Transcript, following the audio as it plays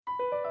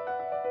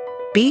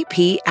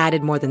BP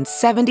added more than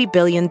 $70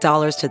 billion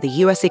to the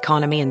U.S.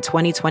 economy in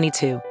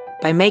 2022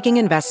 by making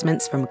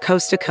investments from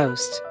coast to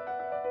coast.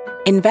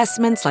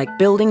 Investments like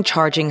building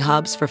charging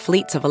hubs for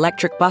fleets of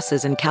electric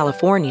buses in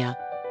California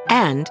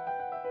and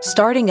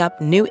starting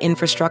up new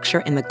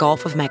infrastructure in the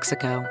Gulf of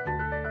Mexico.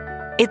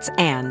 It's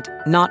and,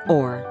 not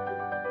or.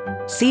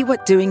 See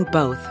what doing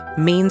both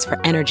means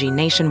for energy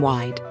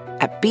nationwide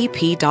at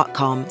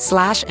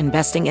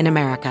bp.com/investing in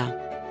America.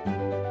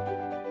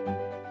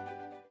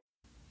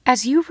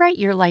 As you write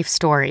your life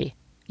story,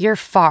 you're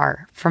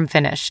far from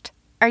finished.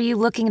 Are you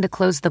looking to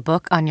close the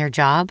book on your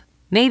job?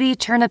 Maybe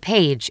turn a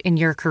page in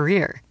your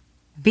career?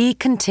 Be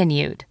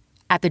continued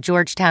at the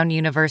Georgetown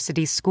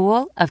University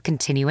School of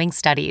Continuing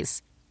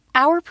Studies.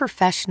 Our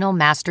professional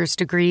master's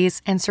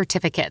degrees and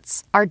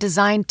certificates are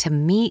designed to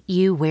meet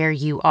you where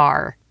you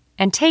are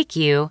and take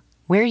you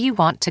where you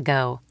want to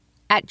go.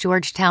 At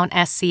Georgetown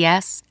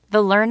SCS,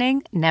 the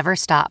learning never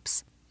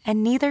stops,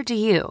 and neither do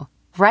you.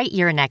 Write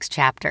your next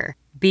chapter.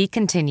 Be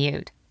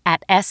continued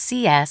at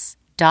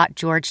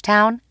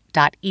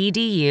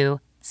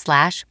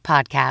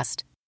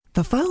scs.georgetown.edu/podcast.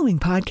 The following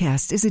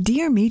podcast is a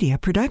Dear Media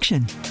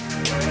production.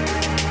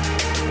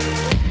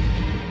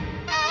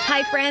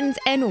 Hi, friends,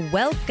 and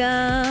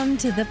welcome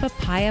to the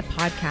Papaya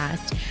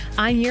Podcast.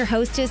 I'm your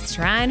hostess,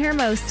 trying her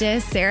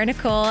mostest, Sarah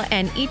Nicole,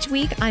 and each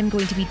week I'm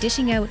going to be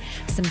dishing out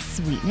some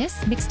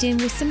sweetness mixed in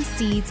with some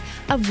seeds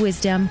of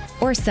wisdom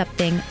or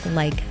something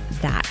like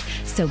that.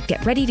 So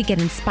get ready to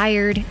get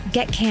inspired,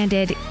 get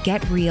candid,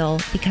 get real,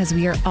 because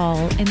we are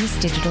all in this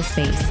digital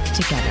space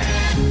together.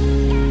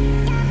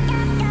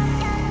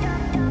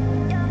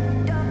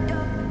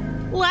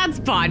 Let's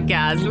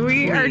podcast.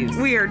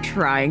 We are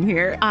trying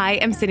here. I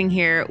am sitting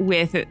here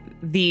with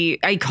the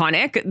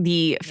iconic,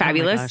 the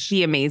fabulous,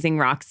 the amazing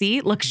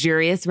Roxy,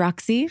 luxurious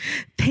Roxy.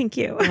 Thank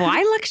you.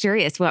 Why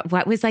luxurious?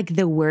 What was like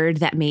the word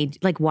that made,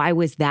 like, why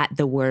was that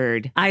the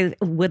word? I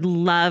would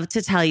love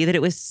to tell you that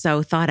it was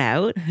so thought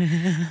out.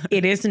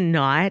 It is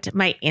not.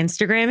 My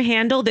Instagram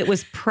handle that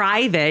was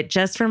private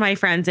just for my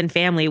friends and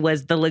family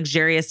was the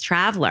luxurious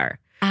traveler.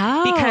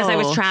 Oh. Because I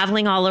was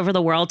traveling all over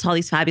the world to all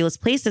these fabulous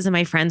places and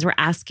my friends were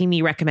asking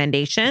me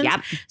recommendations.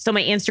 Yep. So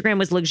my Instagram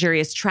was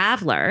luxurious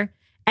traveler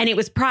and it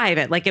was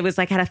private. Like it was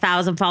like had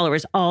 1,000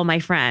 followers, all my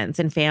friends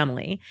and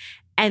family.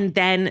 And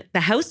then the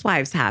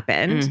Housewives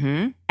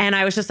happened. And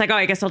I was just like, oh,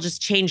 I guess I'll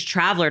just change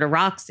traveler to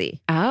Roxy.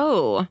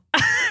 Oh.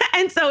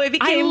 And so it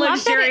became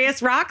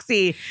luxurious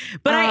Roxy.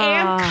 But I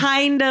am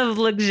kind of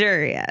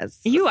luxurious.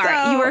 You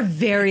are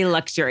very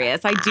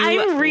luxurious.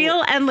 I'm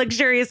real and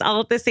luxurious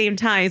all at the same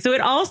time. So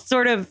it all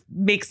sort of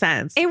makes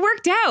sense. It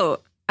worked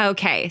out.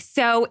 Okay,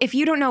 so if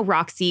you don't know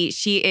Roxy,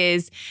 she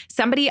is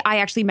somebody I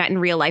actually met in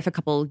real life a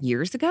couple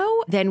years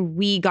ago. Then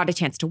we got a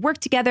chance to work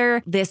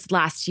together this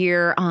last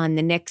year on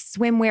the Nick's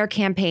swimwear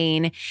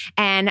campaign.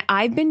 And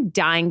I've been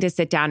dying to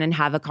sit down and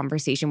have a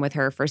conversation with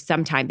her for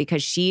some time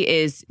because she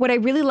is, what I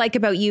really like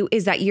about you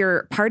is that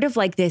you're part of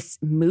like this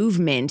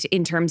movement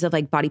in terms of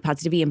like body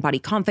positivity and body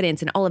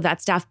confidence and all of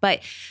that stuff.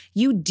 But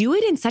you do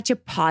it in such a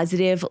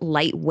positive,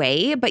 light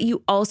way, but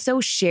you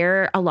also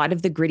share a lot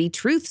of the gritty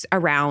truths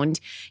around,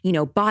 you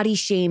know, body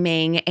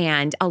shaming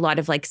and a lot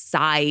of like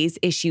size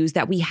issues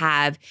that we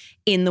have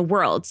in the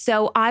world.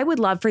 So I would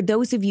love, for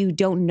those of you who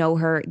don't know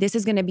her, this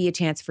is going to be a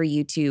chance for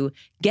you to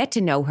get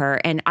to know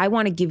her. And I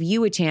want to give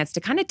you a chance to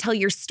kind of tell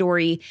your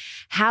story,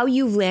 how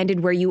you've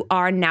landed where you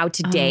are now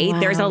today. Oh, wow.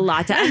 There's a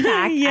lot to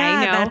unpack. Yeah,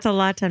 I know. that's a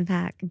lot to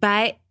unpack.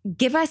 But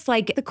give us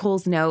like the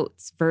Coles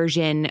Notes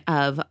version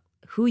of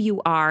who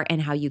you are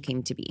and how you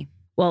came to be.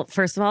 Well,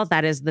 first of all,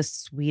 that is the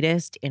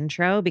sweetest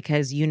intro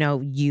because, you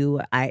know,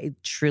 I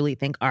truly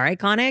think are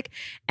iconic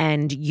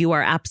and you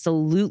are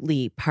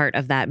absolutely part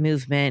of that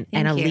movement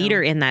and a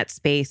leader in that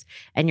space.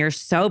 And you're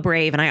so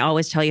brave. And I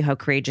always tell you how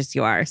courageous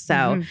you are.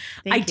 So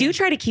I do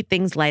try to keep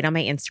things light on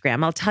my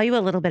Instagram. I'll tell you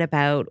a little bit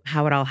about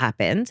how it all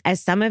happened.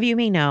 As some of you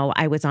may know,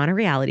 I was on a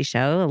reality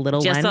show, a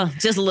little one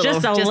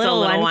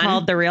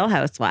called The Real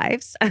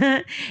Housewives.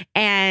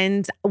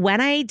 And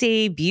when I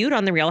debuted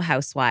on The Real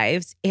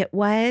Housewives, it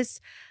was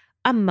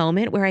a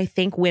moment where I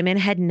think women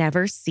had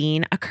never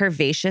seen a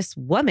curvaceous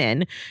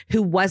woman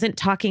who wasn't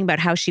talking about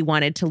how she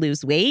wanted to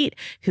lose weight,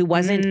 who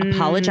wasn't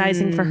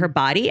apologizing for her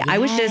body. Yes. I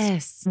was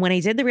just, when I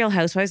did The Real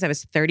Housewives, I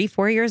was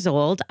 34 years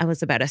old. I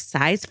was about a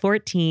size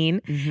 14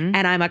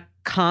 and I'm a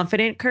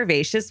confident,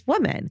 curvaceous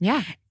woman.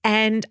 Yeah.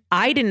 And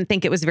I didn't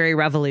think it was very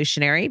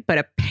revolutionary, but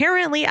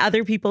apparently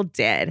other people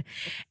did.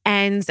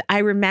 And I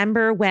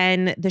remember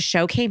when the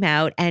show came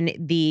out and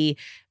the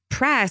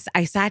press,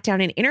 I sat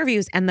down in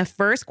interviews and the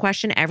first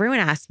question everyone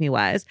asked me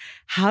was,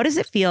 how does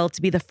it feel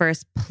to be the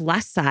first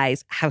plus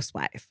size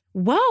housewife?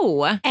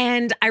 Whoa.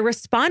 And I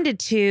responded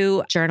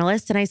to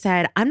journalists and I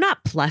said, I'm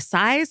not plus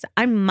size.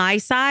 I'm my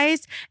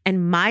size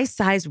and my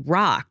size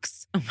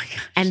rocks. Oh my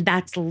gosh. And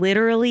that's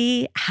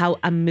literally how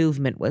a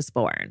movement was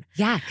born.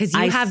 Yeah, because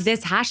you have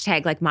this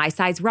hashtag like my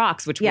size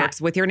rocks, which works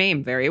with your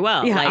name very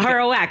well. Yeah, like,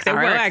 ROX. It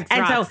works.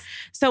 And rocks.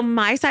 so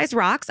my size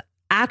rocks.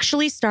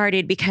 actually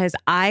started because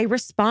I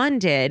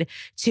responded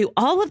to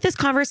all of this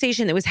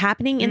conversation that was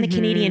happening in the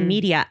Canadian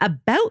media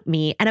about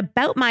me and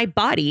about my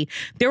body.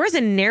 There was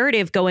a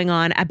narrative going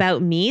on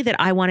about me that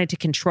I wanted to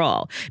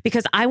control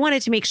because I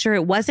wanted to make sure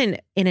it wasn't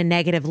in a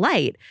negative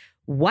light.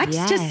 What's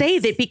to say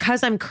that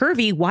because I'm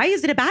curvy, why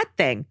is it a bad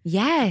thing?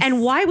 Yes.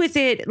 And why was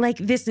it like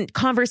this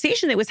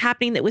conversation that was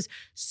happening that was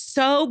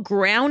so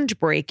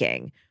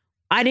groundbreaking?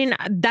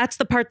 That's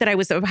the part that I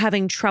was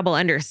having trouble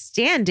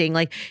understanding.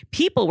 Like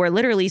people were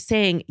literally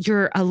saying,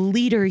 you're a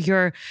leader,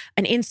 you're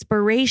an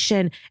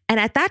inspiration. And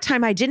at that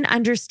time, I didn't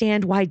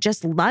understand why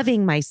just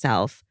loving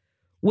myself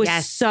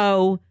was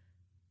so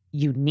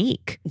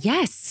unique.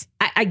 Yes.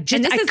 I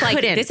couldn't.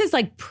 This is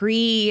like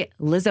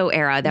pre-Lizzo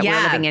era that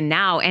we're living in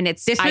now. And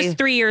this was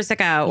 3 years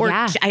ago. Or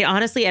I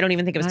honestly don't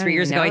even think it was 3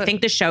 years ago. I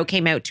think the show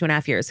came out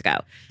 2.5 years ago.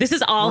 This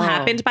has all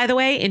happened, by the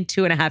way, in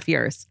 2.5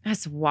 years.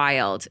 That's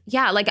wild.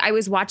 Yeah. Like I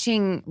was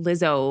watching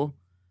Lizzo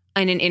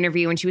in an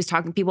interview when she was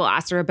talking, people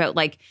asked her about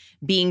like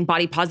being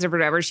body positive or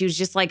whatever. She was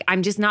just like,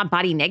 I'm just not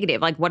body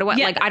negative. Like, what do I,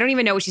 like, I don't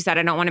even know what she said.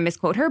 I don't want to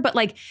misquote her, but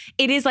like,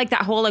 it is like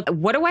that whole, like,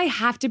 what do I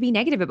have to be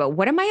negative about?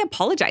 What am I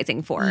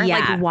apologizing for? Yeah.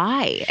 Like,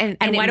 why? And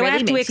why do I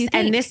have to,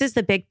 and this is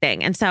the big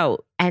thing. And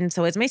so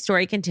as my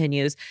story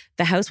continues,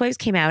 the housewives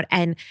came out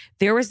and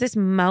there was this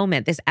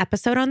moment, this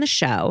episode on the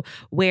show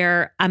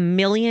where 1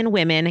 million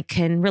women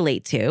can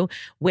relate to,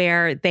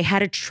 where they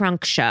had a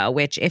trunk show,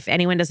 which if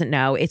anyone doesn't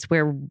know, it's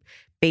where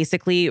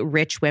basically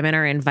rich women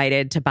are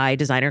invited to buy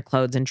designer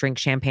clothes and drink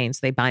champagne so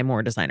they buy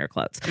more designer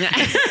clothes.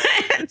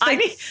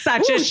 It's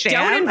such a sham.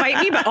 Don't invite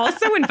me, but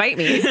also invite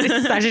me.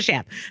 It's such a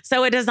sham.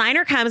 So a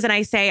designer comes and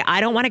I say, I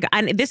don't want to go.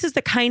 And this is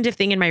the kind of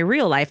thing in my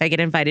real life I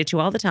get invited to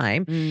all the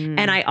time.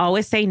 And I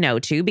always say no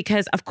to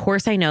because of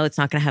course I know it's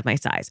not going to have my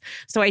size.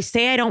 So I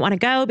say I don't want to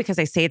go because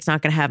I say it's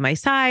not going to have my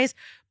size.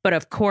 But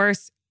of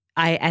course,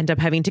 I end up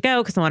having to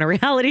go because I'm on a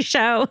reality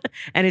show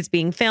and it's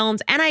being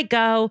filmed. And I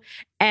go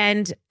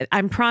and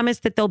I'm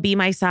promised that they'll be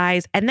my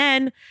size. And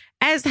then,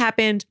 as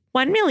happened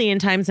 1 million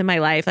times in my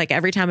life, like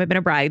every time I've been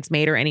a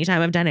bridesmaid or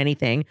anytime I've done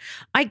anything,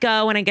 I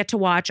go and I get to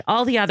watch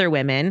all the other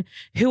women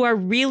who are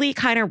really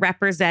kind of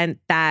represent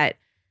that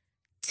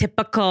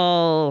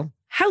typical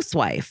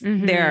housewife.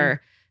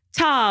 They're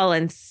tall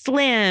and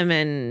slim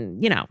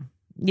and, you know.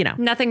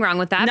 Nothing wrong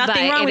with that.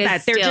 Nothing wrong with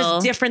that. They're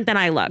just different than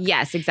I look.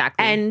 Yes,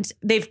 exactly. And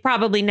they've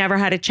probably never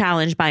had a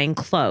challenge buying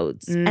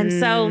clothes. And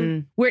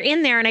so we're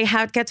in there and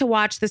I get to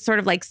watch this sort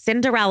of like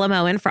Cinderella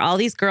moment for all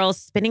these girls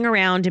spinning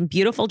around in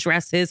beautiful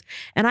dresses.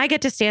 And I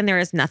get to stand there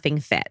as nothing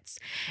fits.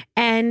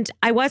 And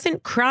I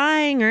wasn't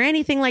crying or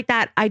anything like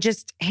that. I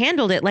just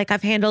handled it like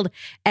I've handled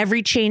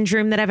every change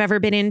room that I've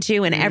ever been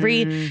into and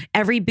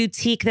every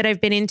boutique that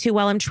I've been into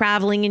while I'm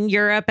traveling in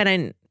Europe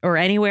or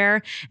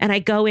anywhere. And I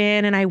go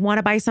in and I want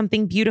to buy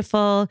something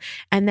beautiful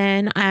and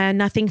then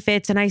nothing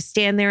fits and I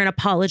stand there and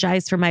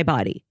apologize for my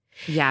body.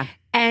 Yeah.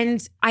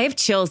 And I have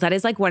chills. That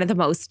is like one of the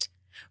most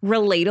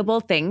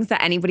relatable things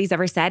that anybody's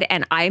ever said.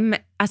 And I'm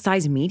a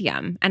size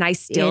medium and I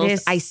still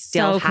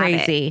so have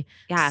crazy. It.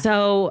 Yeah.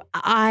 So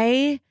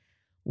I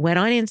went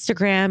on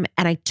Instagram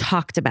and I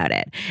talked about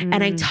it.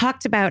 And I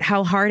talked about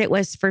how hard it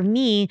was for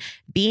me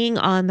being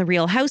on The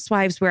Real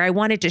Housewives, where I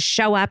wanted to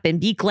show up and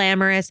be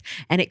glamorous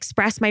and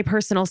express my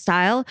personal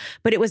style.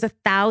 But it was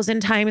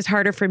 1,000 times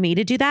harder for me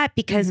to do that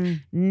because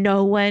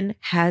no one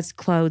has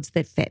clothes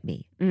that fit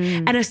me.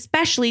 And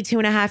especially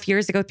 2.5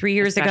 years ago, 3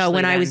 years ago,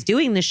 when I was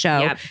doing the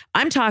show,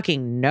 I'm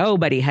talking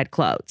nobody had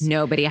clothes.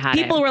 Nobody had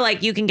People were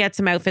like, you can get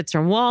some outfits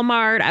from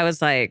Walmart. I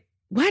was like,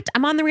 what?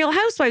 I'm on The Real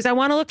Housewives. I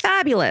want to look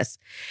fabulous.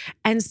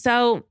 And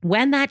so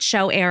when that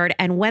show aired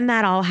and when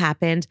that all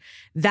happened,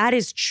 that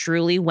is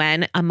truly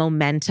when a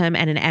momentum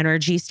and an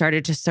energy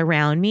started to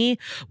surround me,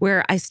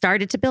 where I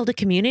started to build a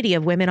community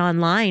of women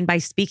online by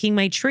speaking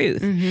my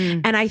truth.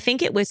 And I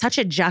think it was such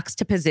a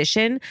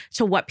juxtaposition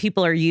to what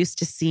people are used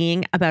to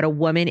seeing about a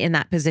woman in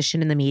that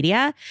position in the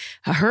media.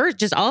 Her,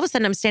 just all of a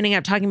sudden, I'm standing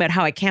up talking about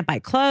how I can't buy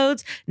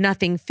clothes,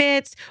 nothing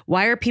fits.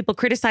 Why are people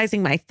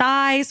criticizing my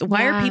thighs?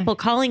 Why are people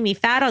calling me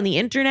fat on the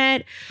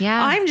internet?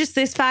 I'm just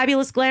this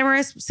fabulous,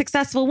 glamorous,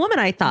 successful woman,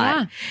 I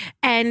thought.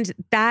 And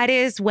that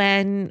is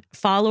when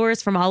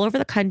followers from all over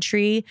the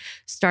country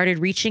started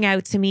reaching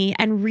out to me.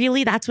 And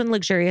really, that's when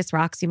Luxurious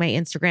Roxy, my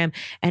Instagram,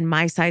 and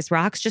My Size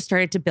Rocks just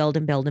started to build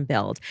and build and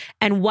build.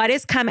 And what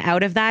has come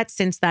out of that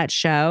since that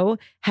show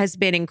has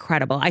been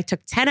incredible. I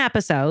took 10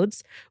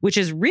 episodes, which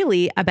is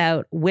really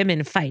about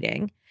women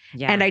fighting.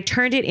 And I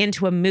turned it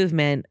into a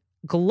movement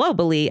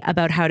globally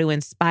about how to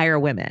inspire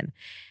women.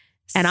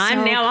 And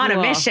I'm now on a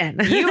mission.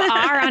 You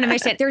are on a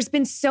mission. There's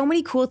been so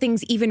many cool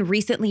things even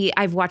recently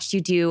I've watched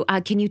you do.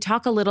 Can you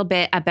talk a little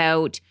bit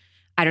about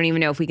I don't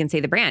even know if we can say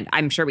the brand.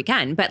 I'm sure we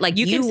can, but like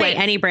you can say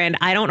any brand.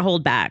 I don't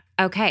hold back.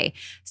 Okay.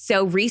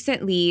 So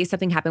recently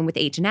something happened with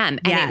H&M and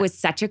it was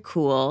such a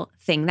cool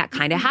thing that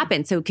kind of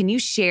happened. So can you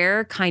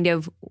share kind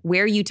of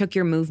where you took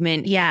your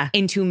movement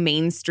into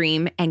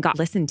mainstream and got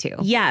listened to?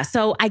 Yeah.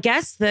 So I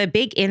guess the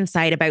big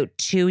insight about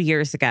 2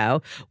 years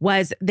ago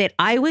was that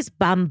I was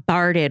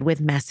bombarded with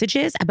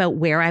messages about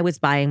where I was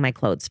buying my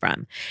clothes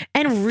from.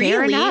 And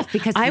Fair really, enough,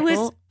 because I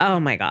was, oh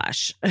my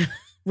gosh.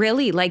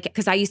 Really? Like,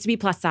 because I used to be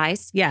plus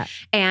size. Yeah.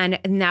 And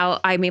now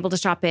I'm able to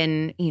shop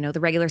in, the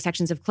regular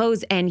sections of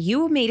clothes. And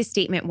you made a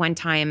statement one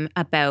time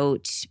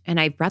about, and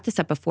I brought this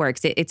up before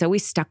because it's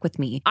always stuck with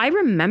me. I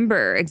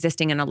remember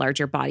existing in a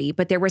larger body,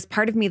 but there was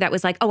part of me that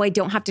was like, oh, I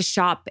don't have to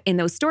shop in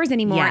those stores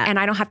anymore. And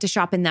I don't have to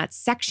shop in that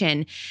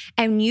section.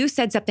 And you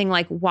said something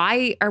like,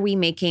 why are we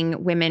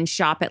making women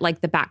shop at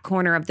like the back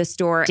corner of the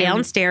store?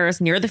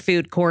 Downstairs near the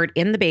food court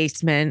in the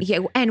basement. Yeah.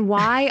 And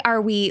why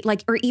are we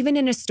like, or even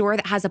in a store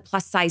that has a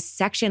plus size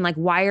section, like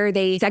why are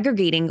they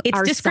segregating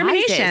our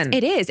discrimination sizes?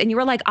 It is. And you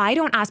were like, I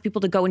don't ask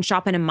people to go and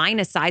shop in a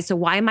minus size. So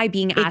why am I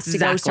being asked to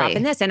go shop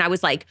in this? And I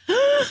was like,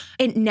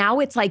 and now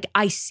it's like,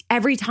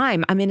 every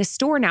time I'm in a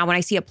store now, when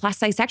I see a plus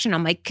size section,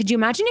 I'm like, could you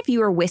imagine if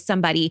you were with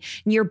somebody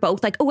and you're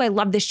both like, oh, I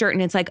love this shirt.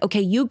 And it's like,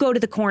 okay, you go to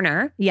the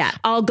corner. Yeah.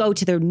 I'll go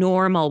to the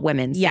normal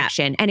women's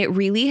section. And it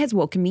really has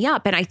woken me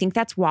up. And I think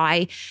that's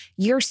why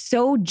you're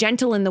so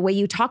gentle in the way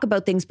you talk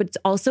about things, but it's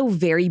also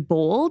very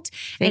bold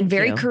and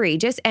very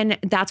courageous. And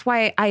that's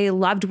why I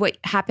loved what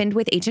happened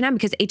with H&M,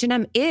 because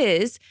H&M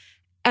is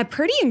a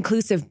pretty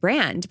inclusive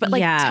brand, but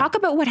like talk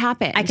about what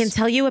happened. I can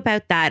tell you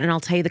about that and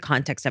I'll tell you the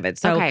context of it.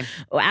 So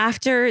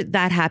after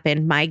that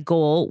happened, my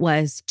goal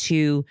was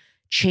to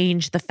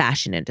change the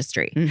fashion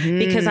industry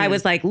because I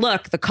was like,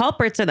 look, the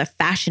culprits are the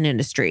fashion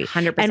industry.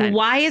 100%. And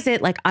why is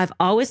it like I've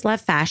always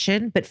loved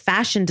fashion, but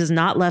fashion does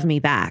not love me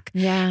back.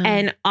 Yeah.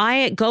 And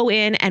I go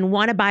in and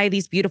want to buy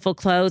these beautiful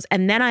clothes.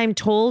 And then I'm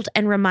told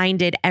and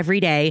reminded every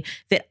day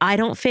that I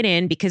don't fit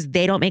in because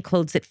they don't make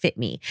clothes that fit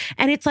me.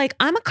 And it's like,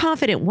 I'm a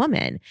confident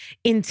woman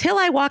until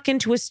I walk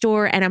into a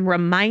store and I'm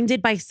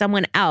reminded by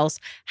someone else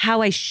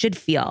how I should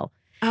feel.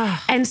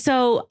 And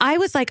so I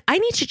was like, I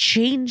need to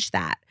change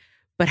that.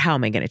 But how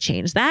am I going to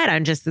change that?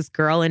 I'm just this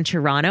girl in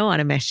Toronto on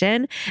a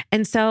mission.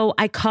 And so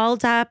I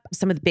called up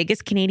some of the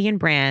biggest Canadian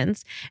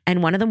brands,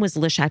 and one of them was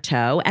Le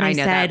Chateau. And I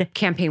said, that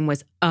campaign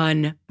was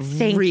unreal.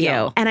 Thank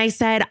you. And I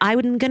said,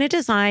 I'm going to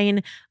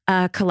design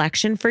a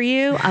collection for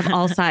you of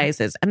all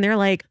sizes. And they're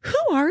like,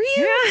 who are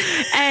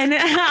you? And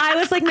I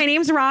was like, my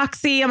name's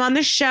Roxy. I'm on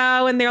the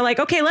show. And they're like,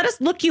 okay, let us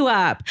look you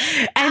up.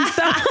 And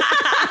so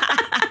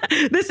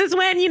this is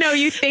when,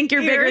 you think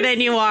you're bigger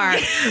than you are.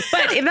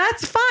 But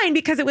that's fine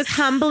because it was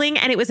humbling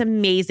and it was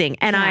amazing.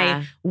 And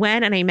I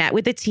went and I met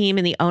with the team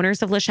and the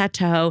owners of Le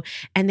Chateau,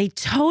 and they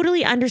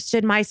totally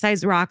understood my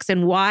size rocks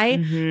and why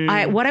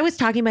what I was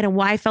talking about and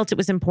why I felt it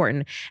was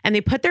important. And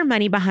they put their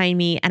money behind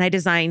me, and I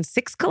designed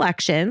 6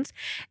 collections.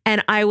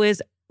 And I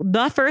was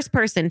the first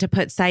person to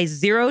put size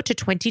 0 to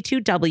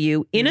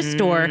 22W in a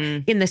store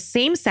in the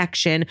same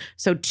section.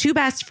 So 2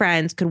 best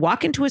friends could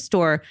walk into a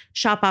store,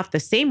 shop off the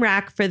same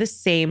rack for the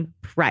same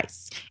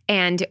price.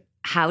 And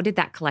how did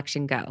that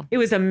collection go? It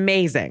was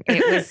amazing.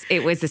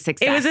 It was a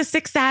success. It was a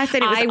success,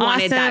 and it was awesome.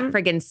 Wanted that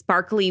friggin'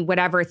 sparkly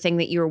whatever thing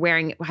that you were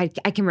wearing. I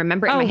can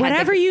remember it in my head.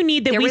 Whatever you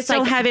need that we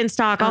still have in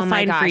stock, I'll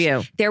find for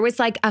you. There was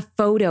like a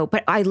photo,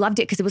 but I loved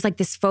it because it was like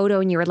this photo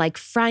and you were like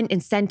front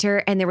and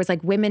center, and there was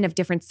like women of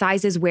different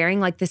sizes wearing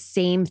like the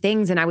same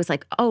things. And I was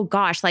like, oh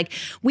gosh, like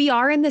we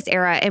are in this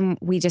era, and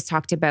we just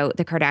talked about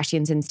the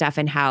Kardashians and stuff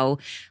and how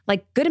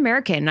like good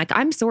American, like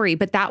I'm sorry,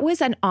 but that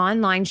was an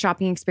online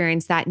shopping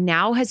experience that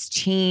now has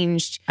changed.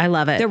 I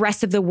love it. The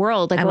rest of the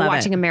world. Like we're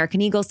watching American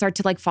Eagle start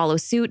to like follow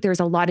suit. There's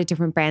a lot of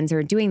different brands that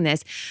are doing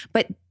this.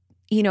 But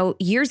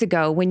years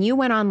ago when you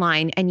went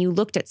online and you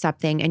looked at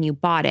something and you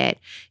bought it,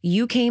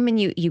 you came and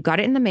you got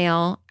it in the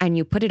mail and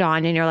you put it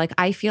on and you're like,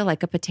 I feel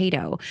like a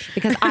potato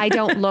because I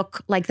don't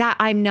look like that.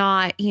 I'm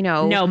not,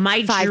 no,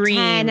 my 5'10", dream.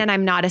 and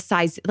I'm not a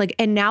size like,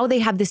 and now they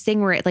have this thing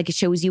where it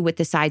shows you what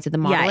the size of the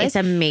model is. It's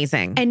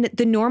amazing. And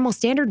the normal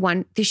standard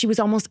one, she was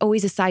almost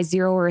always a size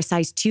 0 or a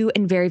size 2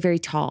 and very, very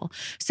tall.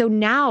 So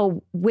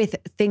now with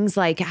things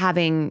like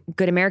having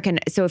Good American,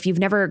 so if you've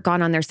never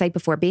gone on their site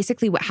before,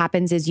 basically what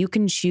happens is you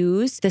can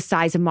choose the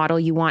size of model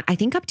you want, I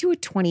think up to a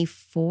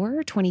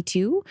 24,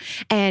 22.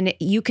 And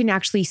you can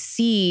actually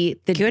see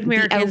the Good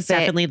American is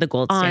definitely the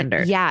gold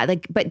standard. Yeah.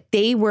 But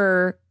they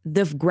were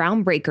the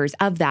groundbreakers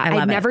of that.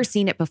 I've never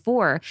seen it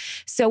before.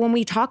 So when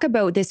we talk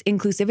about this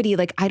inclusivity,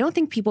 like I don't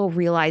think people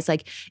realize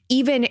like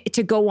even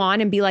to go on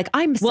and be like,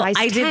 I'm size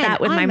 10. I did that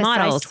with my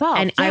models.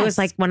 And I was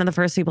like one of the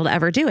first people to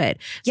ever do it.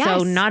 Yes.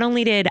 So not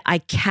only did I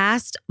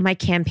cast my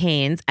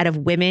campaigns out of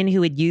women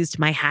who had used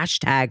my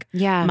hashtag,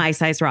 my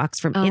size rocks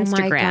from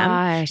Instagram.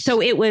 My gosh.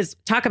 So it was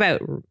talk about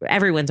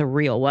everyone's a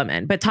real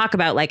woman, but talk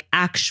about like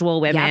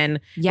actual women.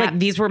 Yep. Like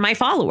these were my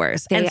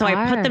followers.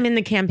 I put them in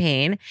the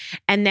campaign,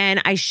 and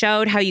then I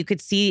showed how you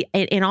could see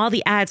in all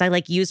the ads, I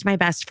like used my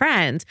best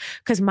friends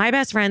because my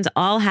best friends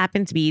all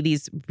happen to be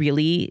these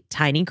really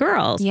tiny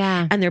girls.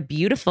 Yeah. And they're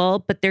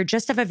beautiful, but they're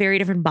just of a very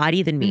different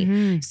body than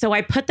me. So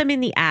I put them in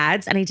the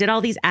ads and I did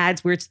all these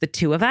ads where it's the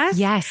two of us.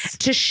 Yes.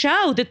 To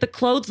show that the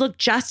clothes look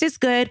just as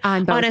good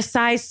on a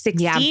size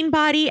 16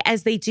 body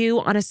as they do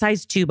on a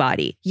size 2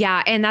 body.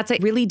 Yeah. And that's a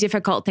really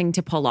difficult thing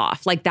to pull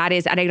off. Like that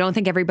is, and I don't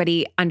think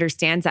everybody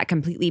understands that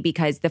completely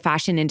because the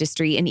fashion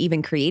industry and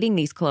even creating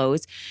these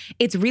clothes,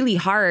 it's really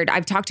hard.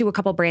 I've talked to a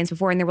couple brands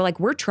before and they were like,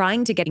 we're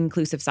trying to get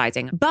inclusive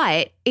sizing,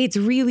 but it's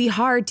really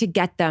hard to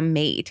get them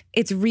made.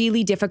 It's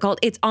really difficult.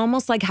 It's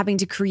almost like having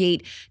to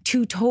create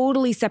 2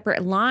 totally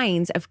separate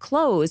lines of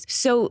clothes.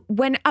 So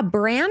when a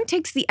brand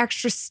takes the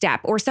extra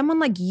step or someone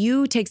like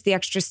you takes the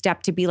extra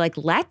step to be like,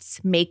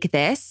 let's make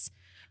this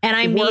and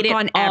I made it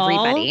on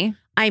everybody.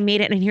 I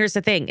made it. And here's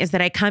the thing is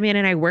that I come in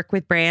and I work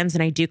with brands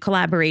and I do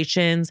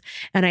collaborations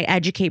and I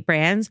educate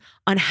brands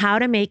on how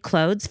to make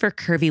clothes for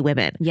curvy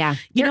women. Yeah.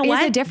 You know what?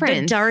 There is a difference.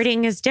 The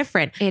darting is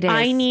different. It is.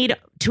 I need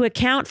to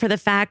account for the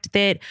fact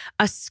that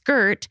a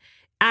skirt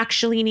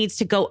actually needs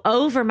to go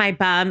over my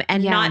bum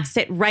and not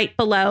sit right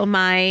below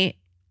my...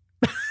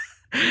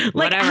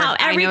 Like how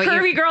every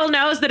curvy girl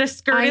knows that a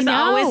skirt is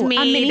always made.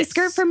 A mini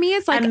skirt for me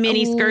is like a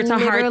mini skirt's a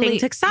hard thing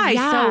to size.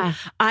 Yeah.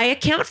 So I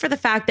account for the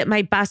fact that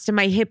my bust and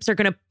my hips are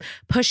going to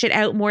push it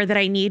out more, that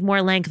I need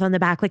more length on the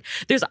back. Like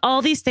there's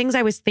all these things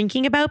I was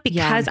thinking about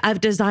because I've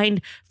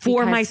designed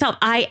for myself.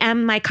 I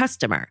am my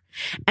customer.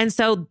 And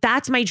so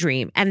that's my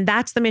dream. And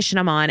that's the mission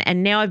I'm on.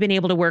 And now I've been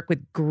able to work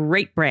with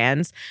great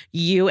brands.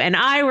 You and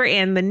I were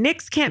in the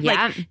NYX camp.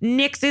 Yeah. Like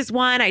NYX is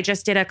one. I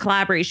just did a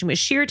collaboration with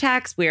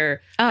SheerTex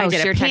where I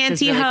did a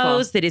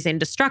pantyhose that is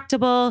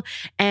indestructible.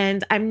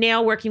 And I'm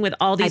now working with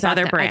all these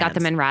other brands. I got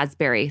them in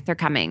raspberry. They're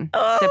coming.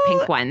 The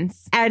pink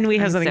ones. And we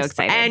have I'm something so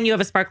excited. And you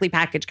have a sparkly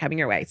package coming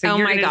your way. So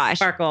you're going to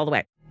sparkle all the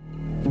way.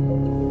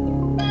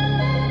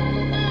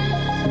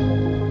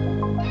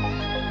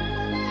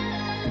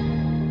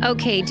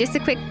 Okay, just a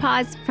quick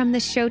pause from the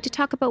show to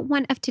talk about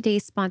one of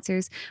today's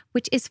sponsors,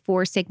 which is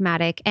Four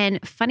Sigmatic. And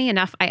funny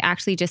enough, I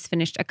actually just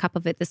finished a cup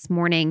of it this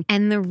morning.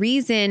 And the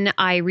reason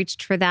I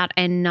reached for that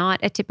and not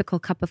a typical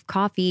cup of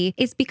coffee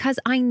is because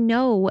I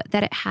know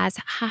that it has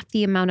half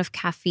the amount of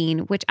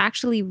caffeine, which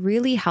actually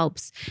really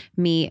helps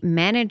me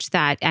manage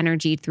that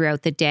energy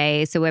throughout the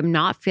day. So I'm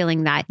not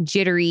feeling that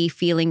jittery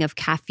feeling of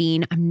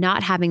caffeine. I'm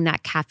not having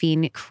that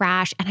caffeine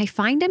crash. And I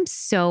find I'm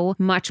so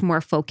much more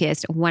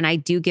focused when I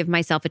do give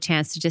myself a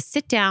chance to just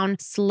sit down,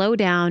 slow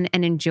down,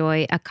 and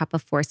enjoy a cup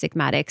of Four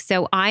Sigmatic.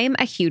 So I'm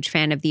a huge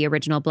fan of the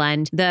original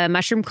blend. The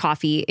mushroom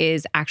coffee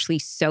is actually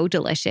so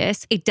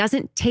delicious. It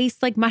doesn't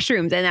taste like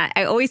mushrooms. And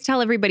I always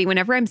tell everybody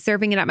whenever I'm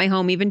serving it at my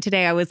home, even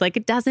today, I was like,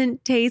 it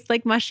doesn't taste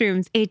like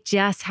mushrooms. It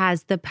just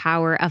has the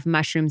power of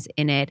mushrooms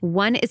in it.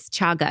 One is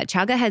chaga.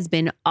 Chaga has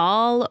been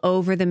all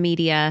over the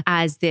media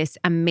as this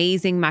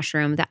amazing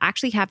mushroom that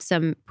actually have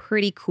some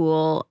pretty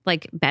cool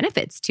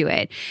benefits to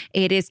it.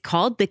 It is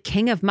called the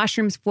king of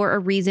mushrooms for a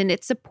reason.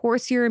 It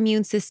supports your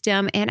immune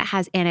system and it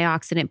has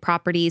antioxidant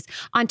properties.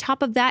 On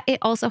top of that, it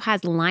also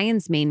has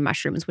lion's mane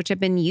mushrooms, which have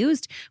been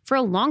used for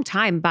a long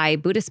time by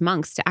Buddhist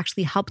monks to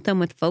actually help them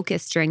with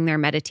focus during their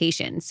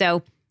meditation.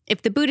 So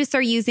if the Buddhists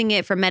are using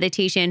it for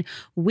meditation,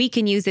 we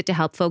can use it to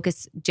help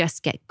focus,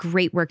 just get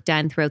great work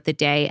done throughout the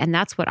day. And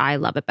that's what I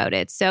love about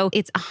it. So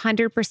it's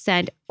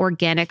 100%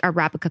 organic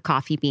Arabica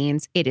coffee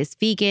beans. It is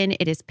vegan,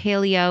 it is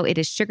paleo, it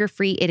is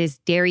sugar-free, it is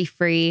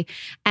dairy-free.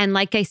 And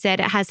like I said,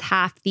 it has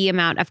half the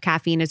amount of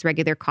caffeine as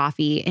regular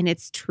coffee, and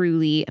it's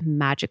truly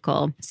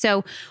magical.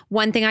 So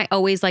one thing I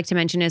always like to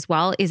mention as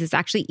well is it's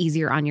actually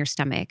easier on your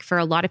stomach. For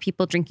a lot of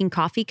people, drinking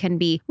coffee can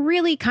be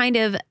really kind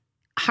of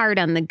hard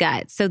on the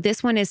gut. So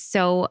this one is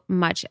so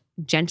much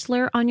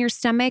gentler on your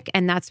stomach,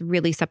 and that's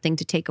really something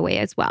to take away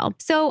as well.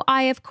 So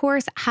I, of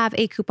course, have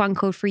a coupon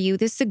code for you.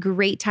 This is a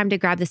great time to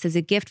grab this as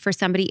a gift for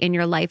somebody in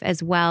your life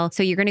as well.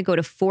 So you're going to go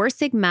to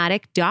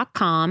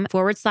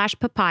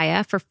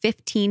foursigmatic.com/papaya for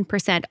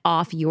 15%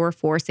 off your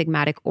Four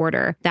Sigmatic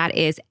order. That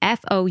is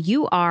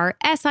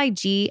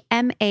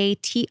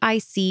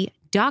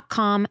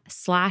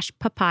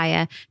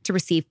FOURSIGMATIC.com/papaya to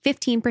receive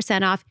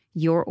 15% off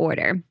your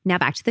order. Now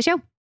back to the show.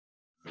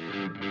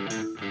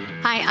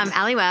 Hi, I'm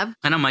Allie Webb.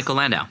 And I'm Michael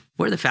Landau.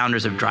 We're the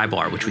founders of Dry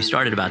Bar, which we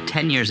started about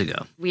 10 years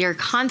ago. We are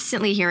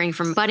constantly hearing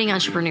from budding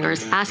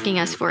entrepreneurs asking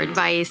us for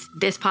advice.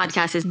 This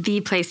podcast is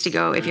the place to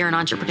go if you're an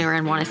entrepreneur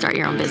and want to start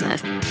your own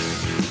business.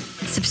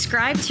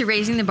 Subscribe to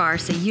Raising the Bar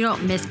so you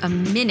don't miss a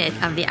minute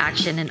of the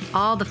action and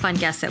all the fun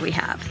guests that we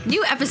have.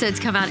 New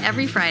episodes come out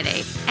every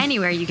Friday,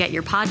 anywhere you get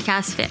your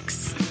podcast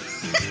fix.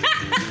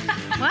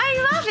 Why are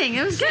you laughing?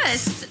 It was good.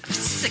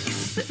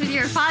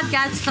 Your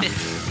podcast fix.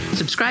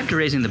 Subscribe to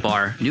Raising the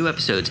Bar, new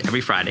episodes every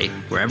Friday,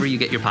 wherever you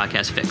get your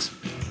podcast fix.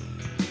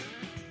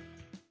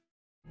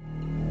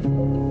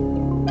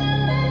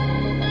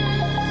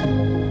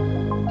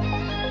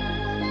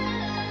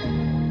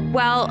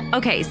 Well,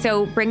 okay,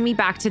 so bring me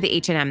back to the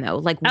H&M though.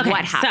 What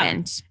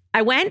happened? So,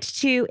 I went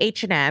to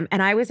H&M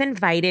and I was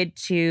invited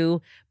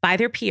to, by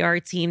their PR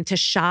team, to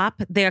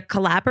shop their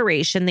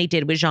collaboration they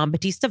did with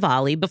Jean-Baptiste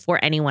Valli before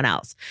anyone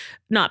else.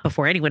 Not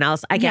before anyone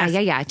else, I guess.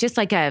 Yeah. Just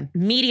like a...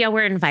 Media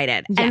were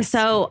invited. Yes. And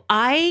so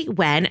I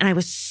went and I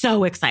was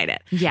so excited.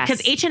 Yes.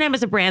 Because H&M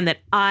is a brand that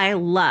I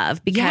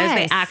love because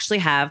they actually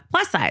have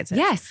plus sizes.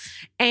 Yes.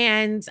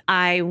 And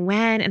I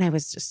went and I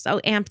was just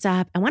so amped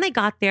up. And when I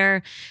got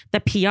there,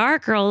 the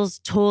PR girls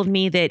told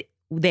me that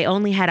they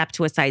only had up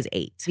to a size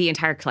 8. The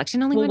entire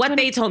collection only went what to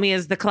they told me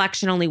is the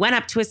collection only went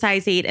up to a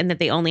size 8 and that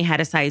they only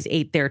had a size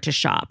 8 there to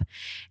shop.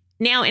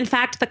 Now, in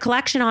fact, the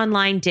collection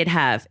online did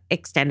have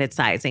extended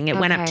sizing. It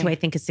went up to, I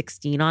think, a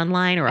 16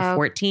 online or a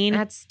 14.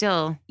 That's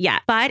still... Yeah,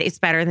 but it's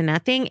better than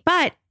nothing.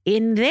 But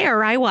in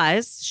there, I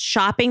was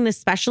shopping this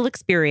special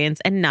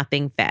experience and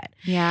nothing fit.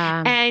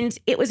 Yeah. And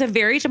it was a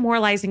very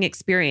demoralizing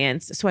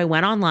experience. So I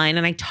went online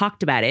and I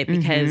talked about it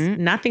because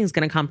nothing's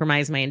going to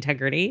compromise my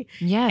integrity.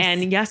 Yes.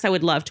 And yes, I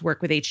would love to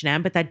work with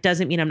H&M, but that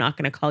doesn't mean I'm not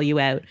going to call you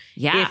out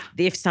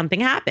if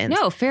something happens.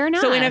 No, fair enough.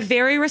 So in a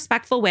very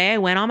respectful way, I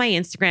went on my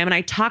Instagram and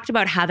I talked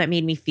about how that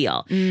made me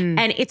feel.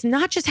 And it's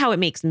not just how it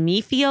makes me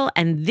feel.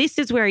 And this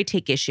is where I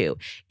take issue,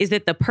 is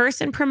that the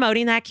person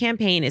promoting that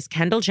campaign is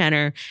Kendall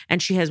Jenner,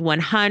 and she has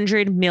 100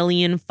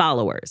 million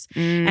followers.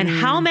 And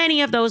how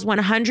many of those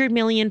 100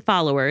 million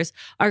followers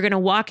are going to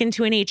walk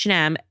into an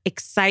H&M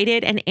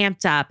excited and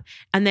amped up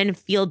and then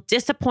feel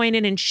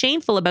disappointed and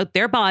shameful about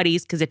their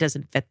bodies because it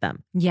doesn't fit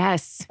them?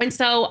 Yes. And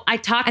so I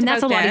talked and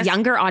about that's a lot of this.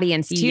 younger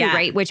audience too,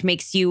 right? Which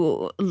makes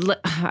you,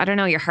 I don't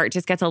know, your heart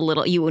just gets a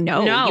little, I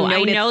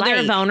know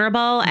they're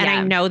vulnerable and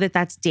I know that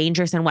that's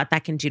dangerous and what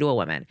that can do to a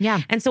woman.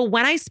 Yeah. And so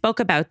when I spoke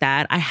about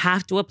that, I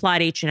have to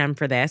applaud H&M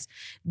for this.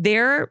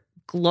 Their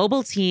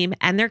global team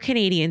and their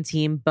Canadian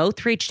team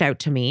both reached out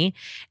to me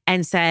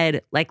and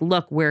said, like,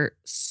 look, we're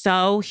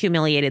so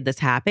humiliated this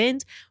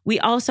happened. We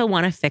also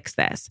want to fix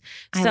this.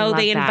 So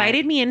they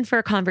invited me in for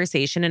a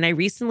conversation, and I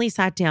recently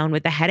sat down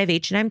with the head of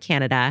H&M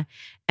Canada,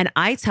 and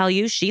I tell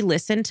you, she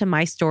listened to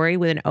my story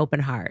with an open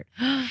heart.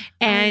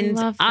 And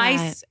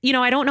I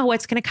don't know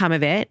what's going to come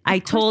of it. I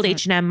told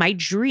H&M my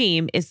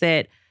dream is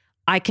that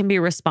I can be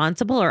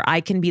responsible, or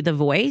I can be the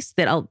voice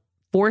that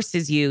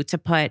forces you to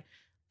put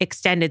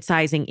extended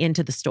sizing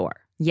into the store.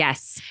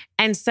 Yes.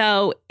 And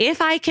so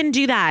if I can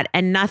do that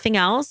and nothing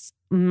else,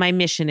 my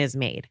mission is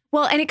made.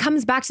 Well, and it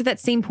comes back to that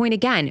same point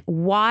again.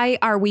 Why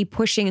are we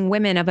pushing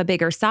women of a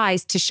bigger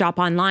size to shop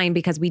online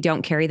because we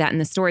don't carry that in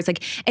the stores?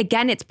 Like,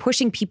 again, it's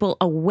pushing people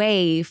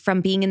away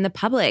from being in the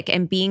public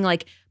and being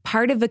like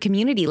part of a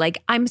community.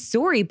 Like, I'm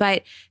sorry,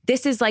 but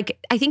this is like,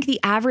 I think the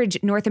average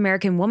North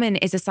American woman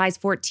is a size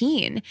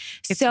 14.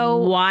 It's so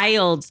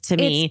wild to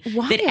me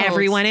that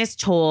everyone is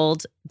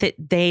told that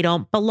they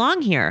don't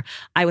belong here.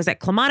 I was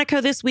at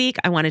Monaco this week.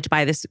 I wanted to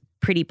buy this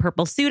pretty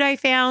purple suit I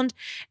found.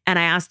 And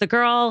I asked the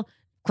girl,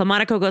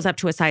 Monaco goes up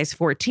to a size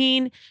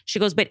 14. She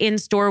goes, but in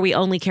store, we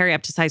only carry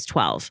up to size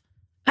 12.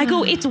 I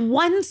go, it's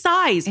one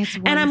size.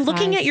 And I'm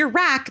looking at your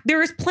rack.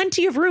 There is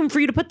plenty of room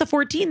for you to put the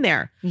 14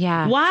 there.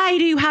 Yeah. Why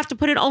do you have to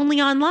put it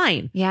only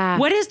online? Yeah.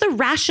 What is the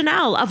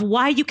rationale of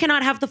why you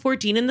cannot have the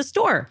 14 in the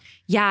store?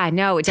 Yeah,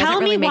 no, it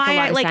doesn't really make a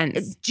lot of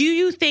sense. Do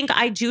you think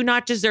I do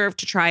not deserve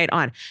to try it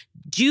on?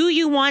 Do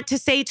you want to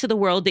say to the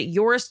world that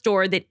you're a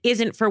store that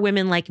isn't for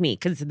women like me?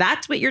 Because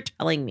that's what you're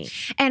telling me.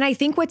 And I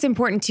think what's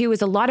important too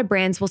is a lot of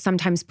brands will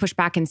sometimes push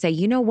back and say,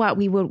 you know what,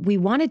 we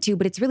wanted to,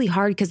 but it's really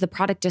hard because the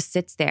product just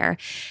sits there.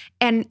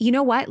 And you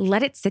know what?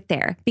 Let it sit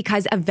there,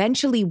 because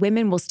eventually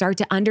women will start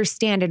to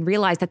understand and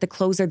realize that the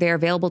clothes are there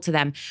available to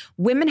them.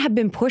 Women have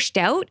been pushed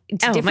out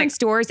to different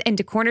stores and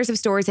to corners of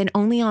stores and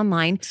only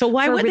online. So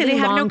why would they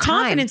have no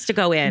confidence to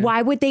go in?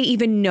 Why would they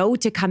even know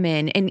to come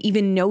in and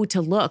even know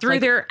to look? Through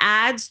their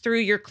ads,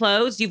 through your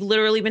clothes, you've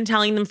literally been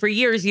telling them for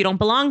years you don't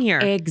belong here.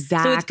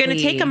 Exactly. So it's going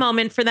to take a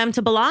moment for them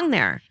to belong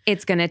there.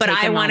 It's going to take a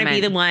moment. But I want to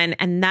be the one,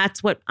 and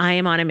that's what I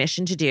am on a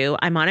mission to do.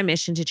 I'm on a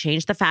mission to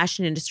change the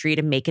fashion industry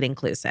to make it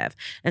inclusive.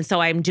 And so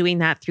I'm doing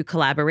that through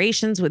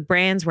collaborations with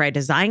brands where I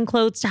design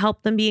clothes to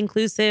help them be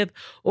inclusive,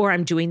 or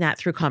I'm doing that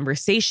through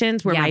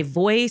conversations where my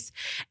voice,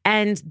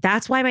 and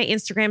that's why my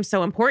Instagram is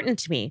so important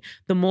to me.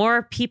 The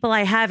more people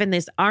I have in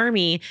this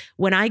army,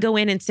 when I go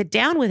in and sit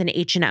down with an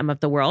H&M of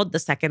the world, the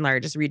second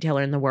largest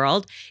retailer in the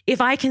world,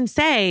 if I can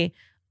say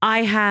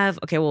I have,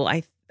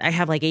 I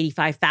have like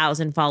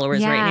 85,000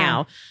 followers right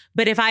now.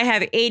 But if I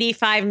have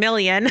 85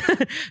 million,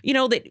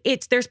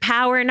 there's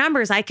power in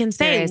numbers. I can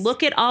say,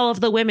 look at all of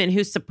the women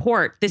who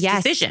support this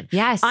decision.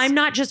 Yes. I'm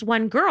not just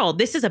one girl.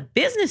 This is a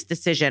business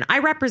decision. I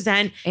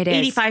represent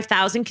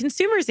 85,000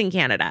 consumers in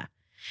Canada.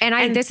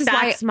 And this is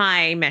that's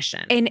my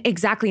mission. And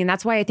exactly. And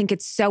that's why I think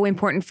it's so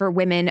important for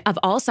women of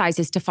all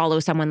sizes to follow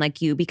someone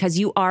like you, because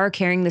you are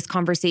carrying this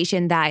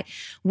conversation that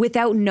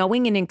without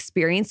knowing and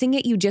experiencing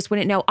it, you just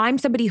wouldn't know. I'm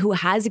somebody who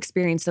has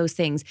experienced those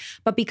things.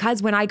 But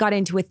because when I got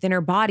into a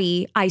thinner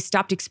body, I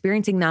stopped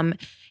experiencing them.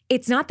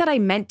 It's not that I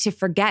meant to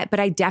forget, but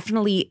I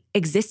definitely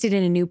existed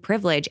in a new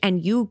privilege.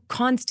 And you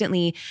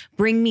constantly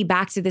bring me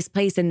back to this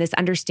place and this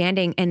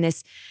understanding and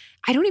this,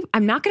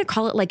 I'm not going to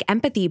call it like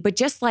empathy, but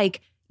just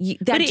like,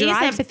 But it is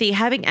empathy,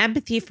 having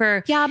empathy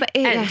for. Yeah, but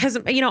because,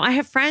 I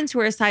have friends who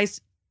are a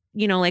size,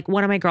 like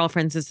one of my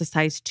girlfriends is a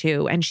size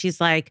 2 and she's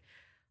like,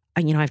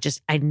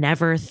 I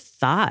never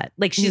thought.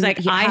 Like, she's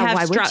like,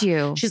 why would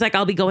you? She's like,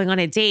 I'll be going on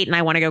a date and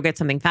I want to go get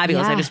something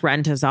fabulous. I just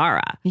run to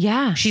Zara.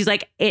 Yeah. She's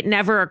like, it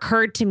never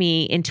occurred to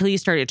me until you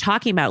started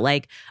talking about,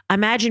 like,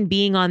 imagine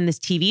being on this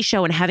TV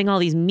show and having all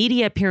these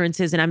media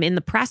appearances and I'm in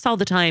the press all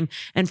the time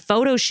and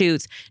photo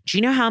shoots. Do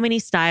you know how many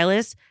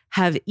stylists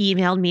have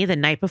emailed me the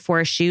night before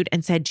a shoot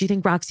and said, do you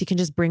think Roxy can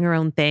just bring her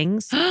own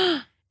things?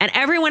 And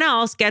everyone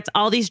else gets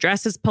all these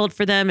dresses pulled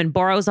for them and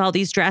borrows all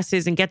these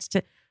dresses and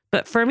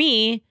but for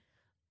me,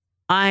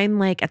 I'm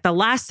like, at the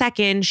last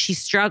second, she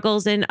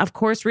struggles and of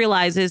course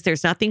realizes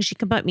there's nothing she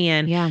can put me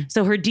in. Yeah.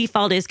 So her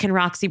default is, can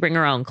Roxy bring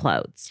her own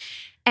clothes?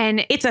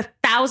 And it's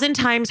 1,000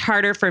 times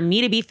harder for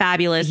me to be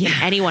fabulous than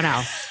anyone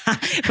else.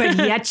 But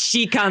yet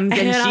she comes and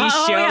she shows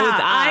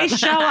up. I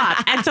show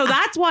up. And so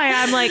that's why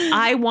I'm like,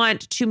 I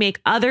want to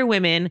make other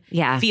women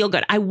feel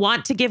good. I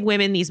want to give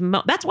women these,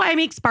 that's why I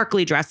make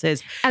sparkly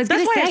dresses. That's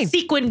why I have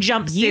sequin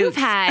jumpsuits. You've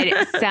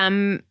had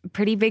some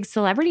pretty big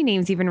celebrity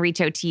names even reach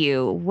out to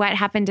you. What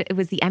happened? It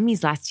was the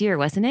Emmys last year,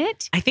 wasn't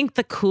it? I think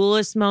the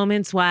coolest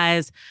moments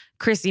was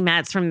Chrissy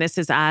Metz from This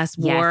Is Us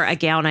wore a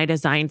gown I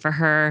designed for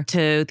her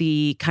to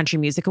the Country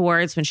Music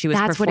Awards when she was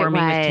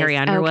performing with Carrie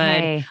Underwood.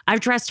 Okay.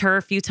 I've dressed her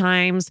a few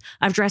times.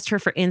 I've dressed her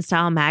for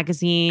InStyle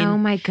magazine. Oh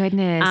my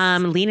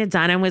goodness. Lena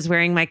Dunham was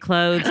wearing my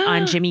clothes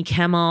on Jimmy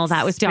Kimmel.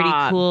 That was pretty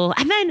cool.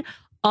 And then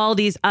all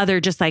these other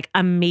just like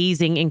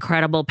amazing,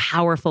 incredible,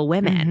 powerful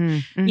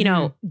women,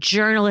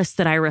 journalists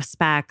that I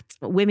respect,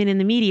 women in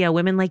the media,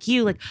 women like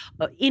you, like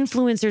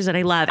influencers that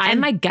I love. I'm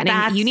like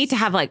gunning. You need to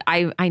have like,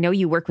 I know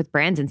you work with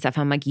brands and stuff.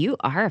 I'm like, you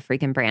are a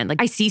freaking brand.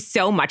 Like I see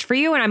so much for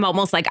you and I'm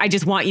almost like, I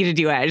just want you to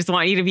do it. I just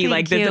want you to be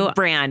this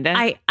brand.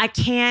 I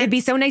can't. It'd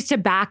be so nice to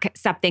back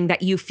something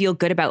that you feel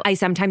good about. I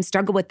sometimes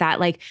struggle with that.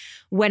 Like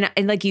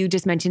and like you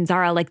just mentioned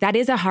Zara, like that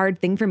is a hard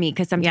thing for me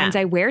because sometimes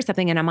I wear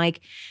something and I'm like,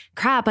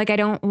 crap, like I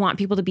don't want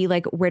people to be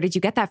like, where did you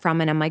get that from?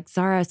 And I'm like,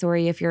 Zara,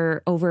 sorry if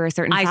you're over a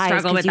certain size. I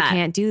struggle with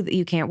that.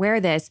 You can't wear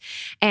this.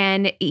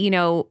 And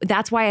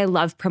that's why I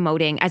love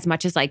promoting as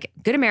much as like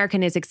Good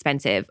American is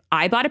expensive.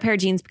 I bought a pair of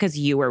jeans because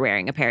you were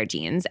wearing a pair of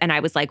jeans. And I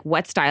was like,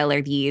 what style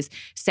are these?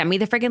 Send me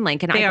the friggin'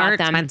 link. And I bought them. They are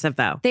expensive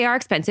though. They are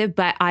expensive,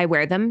 but I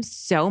wear them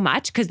so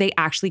much because they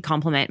actually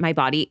complement my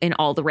body in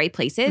all the right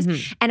places.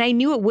 Mm-hmm. And I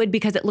knew it would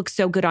because it looks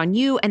so good on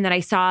you. And then I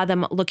saw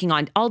them looking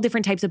on all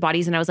different types of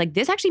bodies. And I was like,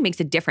 this actually makes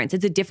a difference.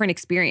 It's a different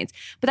experience.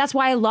 But that's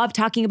why I love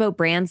talking about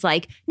brands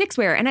like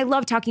Knixwear. And I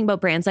love talking about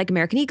brands like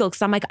American Eagle.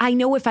 Because I'm like, I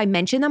know if I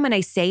mention them and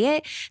I say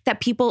it, that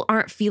people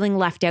aren't feeling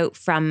left out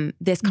from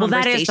this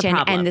conversation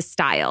and the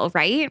style,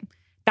 right?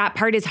 That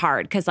part is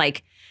hard because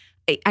like,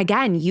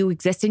 again, you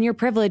exist in your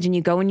privilege and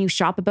you go and you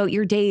shop about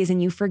your days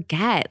and you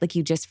forget, like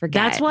you just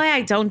forget. That's why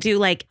I don't do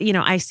like,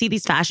 I see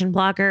these fashion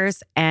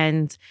bloggers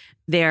and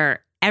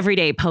they're every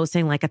day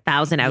posting like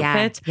 1,000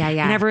 outfits. Yeah.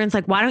 And everyone's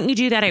like, why don't you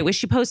do that? I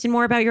wish you posted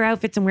more about your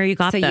outfits and where you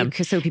got them.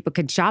 So people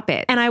could shop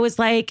it. And I was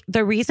like,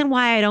 the reason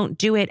why I don't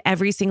do it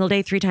every single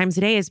day, 3 times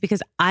a day is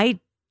because I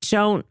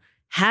don't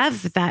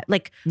have that.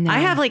 Like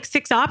I have like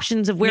 6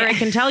 options of where I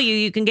can tell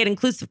you can get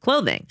inclusive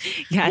clothing.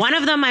 Yes. One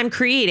of them I'm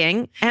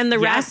creating and the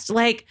rest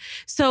like,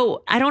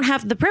 so I don't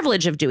have the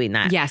privilege of doing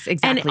that. Yes,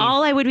 exactly. And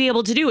all I would be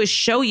able to do is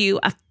show you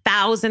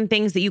 1,000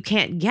 things that you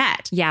can't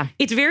get. Yeah.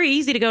 It's very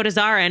easy to go to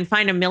Zara and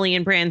find a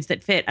million brands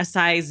that fit a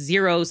size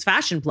 0's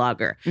fashion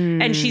blogger.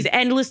 And she's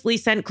endlessly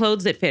sent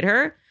clothes that fit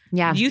her.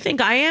 Yeah. You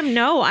think I am?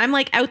 No, I'm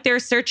like out there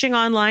searching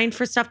online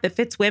for stuff that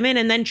fits women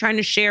and then trying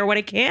to share what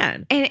I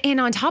can. And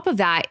on top of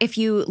that, if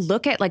you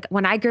look at like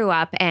when I grew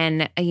up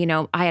and,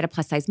 I had a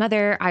plus size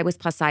mother, I was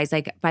plus size.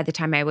 Like by the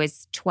time I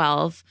was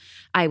 12,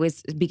 I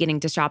was beginning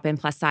to shop in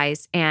plus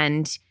size.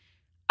 And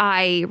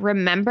I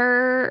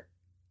remember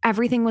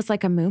everything was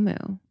like a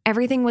muumuu.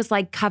 Everything was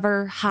like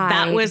cover high.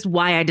 That was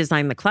why I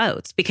designed the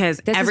clothes because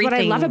this is what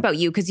I love about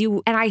you.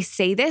 And I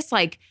say this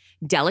like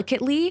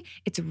delicately,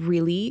 it's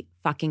really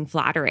fucking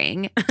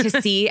flattering to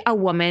see a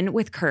woman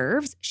with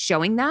curves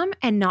showing them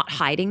and not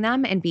hiding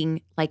them and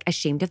being like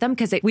ashamed of them.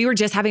 Because we were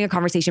just having a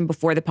conversation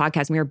before the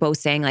podcast. And we were both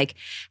saying like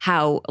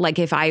how like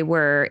if I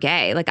were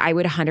gay, like I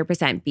would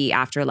 100% be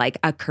after like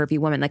a curvy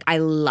woman. Like I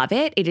love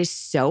it. It is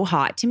so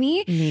hot to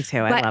me. Me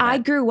too. But I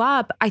grew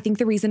up, I think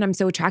the reason I'm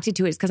so attracted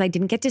to it is because I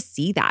didn't get to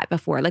see that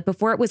before. Like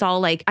before it was all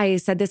like, I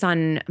said this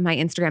on my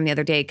Instagram the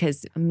other day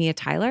because Mia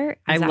Tyler.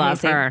 I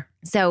love her.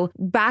 So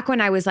back when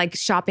I was like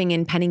shopping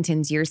in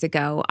Pennington's years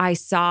ago, I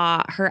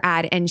saw her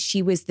ad and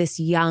she was this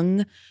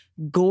young,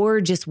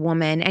 gorgeous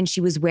woman. And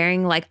she was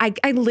wearing like,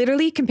 I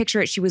literally can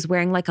picture it. She was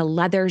wearing like a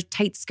leather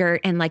tight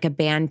skirt and like a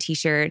band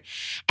t-shirt.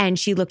 And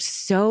she looked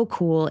so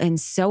cool and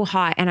so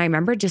hot. And I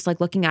remember just like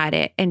looking at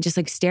it and just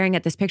like staring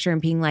at this picture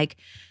and being like,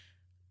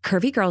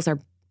 curvy girls are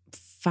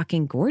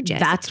fucking gorgeous.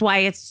 That's why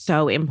it's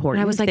so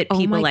important. And I was like, that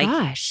people oh my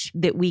gosh,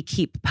 that we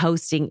keep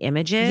posting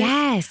images.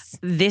 Yes.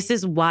 This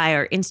is why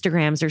our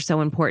Instagrams are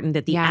so important,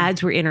 that the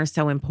ads we're in are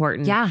so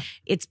important. Yeah.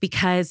 It's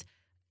because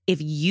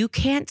if you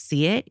can't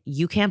see it,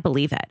 you can't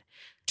believe it.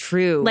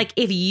 True. Like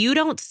if you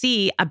don't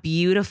see a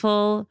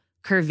beautiful,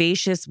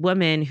 curvaceous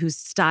woman who's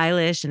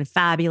stylish and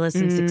fabulous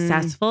and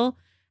successful,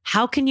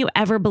 how can you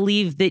ever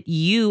believe that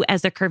you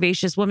as a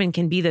curvaceous woman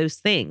can be those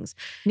things?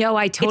 No,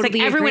 I totally It's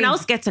like everyone agree.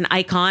 else gets an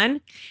icon.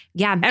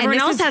 Yeah. Everyone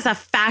else has a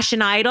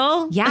fashion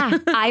idol. Yeah.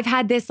 I've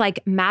had this like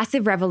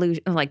massive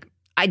revolution, like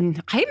I'm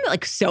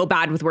like so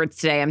bad with words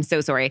today. I'm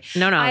so sorry.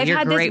 No, I've you're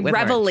had great this with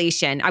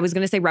revelation. I was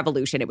going to say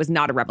revolution. It was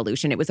not a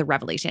revolution. It was a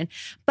revelation.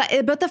 But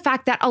about the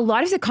fact that a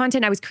lot of the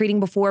content I was creating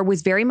before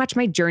was very much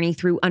my journey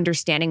through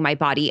understanding my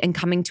body and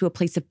coming to a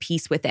place of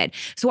peace with it.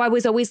 So I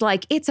was always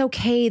like, it's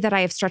okay that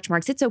I have stretch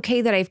marks. It's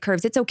okay that I have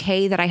curves. It's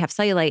okay that I have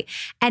cellulite.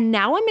 And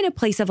now I'm in a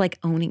place of like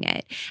owning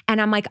it. And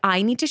I'm like,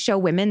 I need to show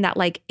women that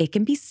like it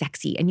can be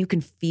sexy and you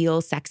can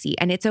feel sexy.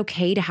 And it's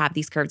okay to have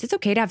these curves. It's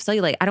okay to have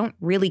cellulite. I don't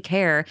really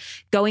care.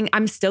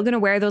 I'm still going to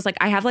wear those. Like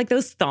I have like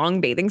those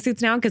thong bathing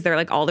suits now because they're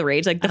like all the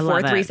rage, like the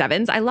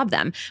 437s. I love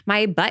them.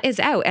 My butt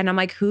is out and I'm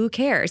like, who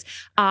cares?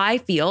 I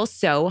feel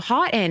so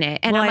hot in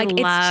it. And I'm like,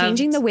 it's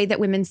changing the way that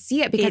women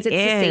see it because it's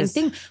the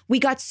same thing. We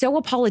got so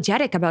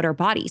apologetic about our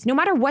bodies. No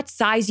matter what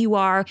size you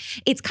are,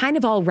 it's kind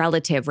of all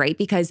relative, right?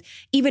 Because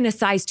even a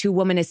size 2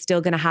 woman is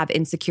still going to have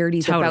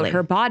insecurities about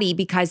her body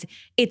because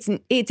it's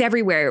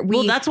everywhere.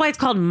 Well, that's why it's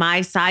called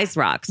My Size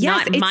Rocks,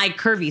 not My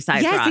Curvy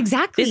Size Rocks. Yes,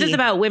 exactly. This is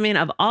about women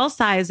of all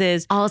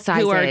sizes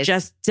who are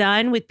just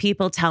done with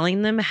people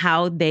telling them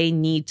how they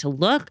need to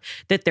look,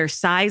 that their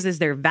size is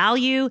their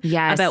value,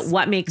 about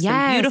what makes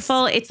them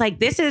beautiful. It's like,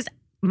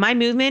 my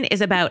movement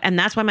is about, and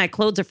that's why my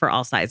clothes are for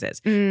all sizes,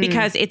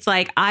 because it's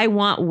like, I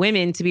want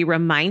women to be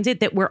reminded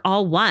that we're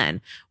all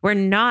one. We're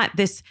not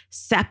this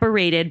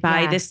separated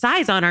by this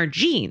size on our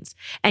jeans.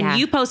 And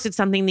you posted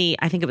something,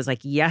 I think it was like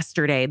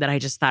yesterday, that I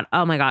just thought,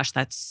 oh my gosh,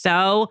 that's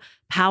so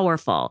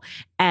powerful.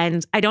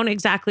 And I don't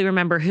exactly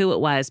remember who it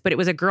was, but it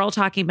was a girl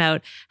talking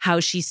about how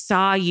she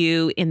saw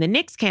you in the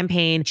Knix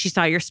campaign. She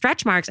saw your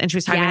stretch marks and she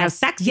was talking about how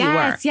sexy you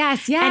were.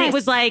 Yes. And it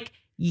was like,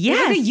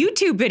 yes. It was a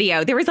YouTube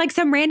video. There was like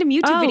some random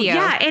YouTube video.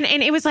 Yeah. And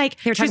it was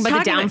like, they were talking about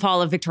the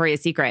downfall of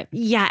Victoria's Secret.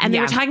 Yeah. And they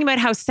were talking about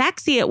how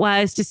sexy it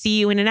was to see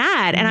you in an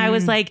ad. And I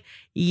was like,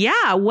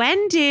 yeah,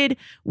 when did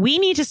we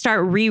need to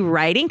start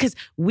rewriting? Because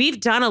we've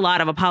done a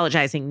lot of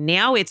apologizing.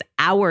 Now it's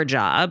our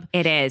job.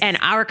 It is. And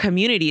our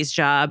community's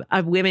job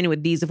of women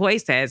with these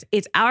voices.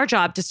 It's our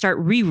job to start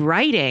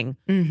rewriting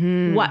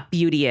what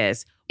beauty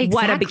is.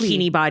 What a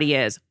bikini body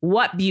is,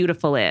 what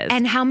beautiful is.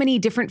 And how many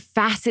different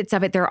facets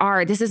of it there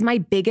are. This is my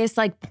biggest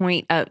like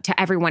point to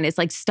everyone is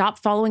like, stop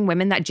following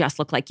women that just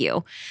look like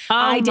you.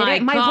 I did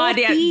it. My whole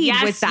feed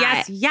was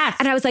that. Yes.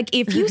 And I was like,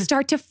 if you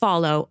start to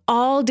follow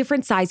all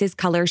different sizes,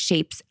 colors,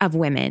 shapes of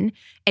women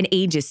and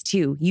ages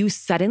too, you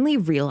suddenly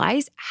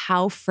realize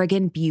how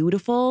friggin'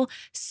 beautiful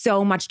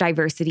so much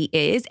diversity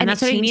is. And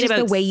that's it what changes I mean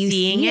about the way you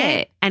seeing see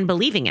it and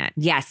believing it.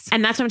 Yes.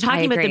 And that's what I'm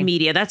talking about, the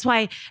media. That's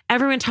why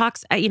everyone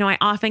talks, I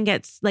often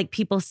get like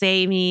people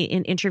say to me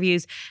in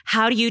interviews,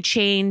 how do you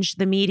change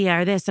the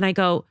media or this? And I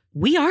go,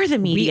 we are the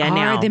media now.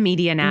 We are the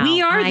media now.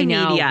 We are the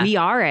media. We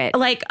are it.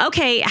 Like,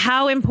 okay,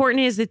 how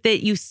important is it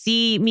that you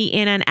see me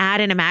in an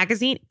ad in a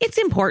magazine? It's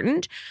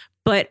important,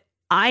 but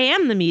I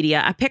am the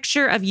media. A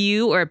picture of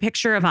you or a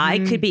picture of I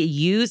could be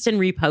used and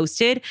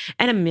reposted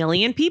and 1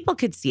 million people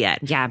could see it.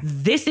 Yeah.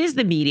 This is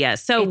the media.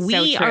 So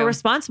we are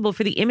responsible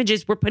for the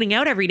images we're putting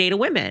out every day to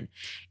women.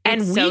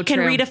 And we can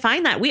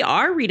redefine that. We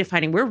are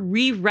redefining. We're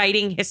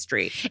rewriting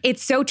history.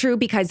 It's so true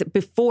because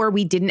before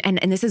we didn't,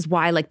 and this is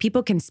why like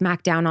people can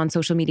smack down on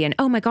social media and,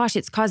 oh my gosh,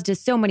 it's caused us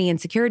so many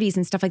insecurities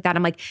and stuff like that.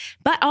 I'm like,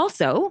 but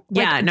also,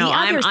 I'm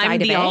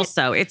the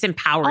also. It's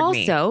empowered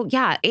me. Also,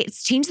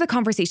 it's changed the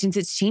conversations.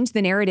 It's changed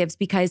the narratives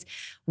because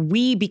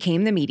we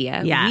became the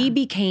media. Yeah. We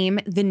became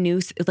the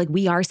news. Like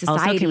we are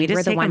society. Also, can we just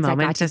We're take the ones a moment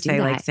that got to say,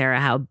 that. like, Sarah,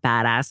 how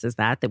badass is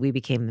that we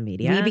became the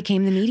media? We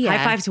became the media.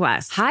 High five to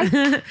us.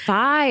 High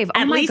five. Oh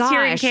At my least gosh.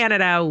 here in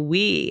Canada,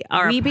 we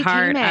are a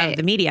part of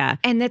the media.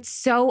 And that's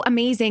so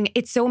amazing.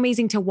 It's so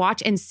amazing to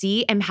watch and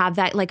see and have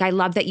that. Like, I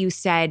love that you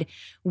said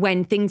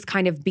when things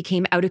kind of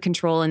became out of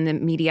control in the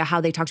media,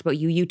 how they talked about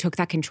you took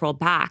that control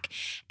back.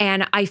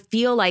 And I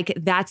feel like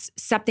that's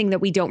something that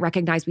we don't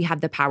recognize we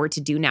have the power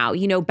to do now.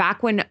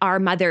 Back when our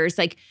mothers,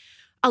 like,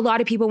 a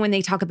lot of people, when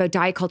they talk about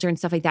diet culture and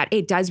stuff like that,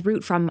 it does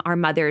root from our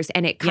mothers.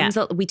 And it comes,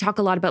 we talk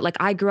a lot about, like,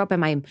 I grew up and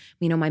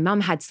my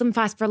mom had Slim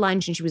Fast for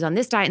lunch and she was on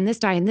this diet and this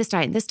diet and this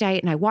diet and this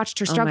diet. And I watched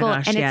her struggle. Oh my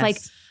gosh, and it's like,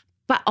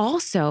 but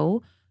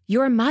also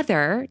your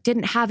mother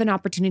didn't have an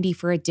opportunity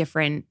for a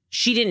different.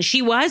 She didn't.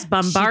 She was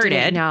bombarded. She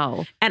didn't,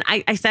 no. And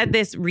I said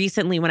this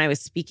recently when I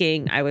was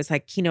speaking. I was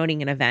like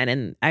keynoting an event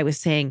and I was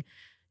saying,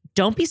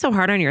 don't be so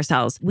hard on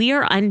yourselves. We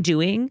are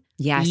undoing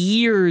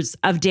years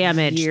of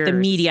damage the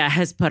media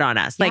has put on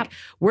us. Yep. Like,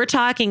 we're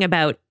talking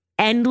about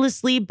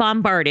endlessly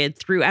bombarded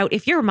throughout.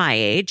 If you're my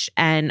age,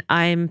 and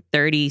I'm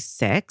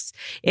 36,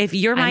 if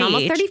you're my I'm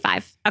almost age,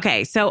 35.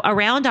 Okay, so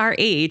around our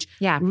age,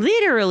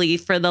 literally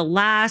for the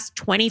last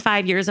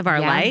 25 years of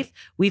our life,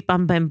 we've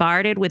been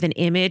bombarded with an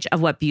image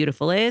of what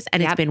beautiful is,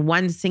 and it's been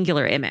one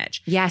singular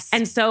image. Yes.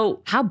 And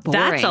so how boring.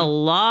 That's a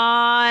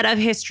lot of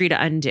history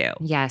to undo.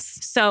 Yes.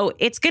 So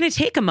it's going to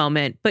take a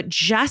moment, but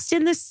just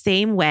in the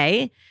same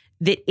way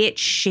that it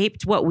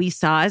shaped what we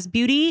saw as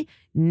beauty,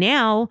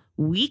 now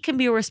we can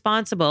be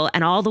responsible,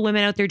 and all the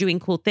women out there doing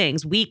cool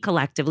things, we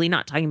collectively,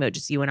 not talking about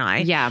just you and I.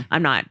 Yeah.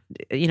 I'm not,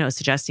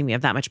 suggesting we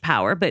have that much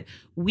power, but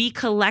we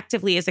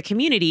collectively as a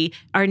community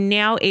are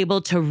now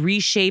able to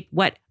reshape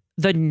what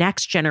the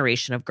next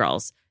generation of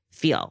girls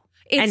feel.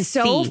 It's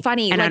so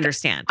funny. And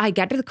understand. I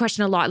get to the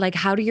question a lot, like,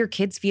 how do your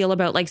kids feel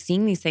about like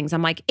seeing these things?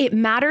 I'm like, it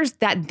matters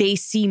that they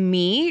see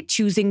me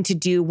choosing to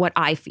do what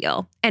I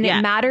feel. And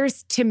it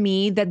matters to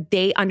me that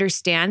they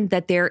understand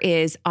that there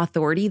is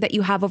authority that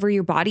you have over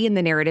your body and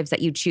the narratives that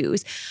you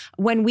choose.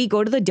 When we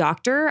go to the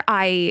doctor,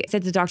 I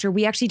said to the doctor,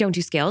 we actually don't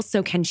do scales.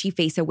 So can she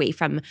face away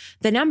from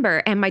the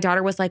number? And my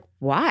daughter was like,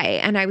 why?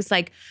 And I was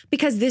like,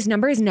 because this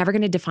number is never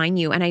going to define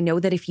you. And I know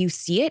that if you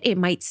see it, it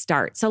might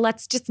start. So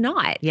let's just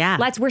not. Yeah.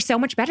 We're so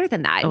much better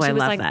than that. And she was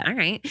love like, that. All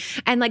right.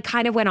 And like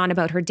kind of went on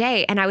about her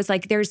day. And I was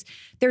like, there's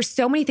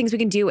so many things we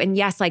can do. And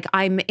yes, like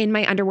I'm in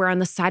my underwear on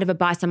the side of a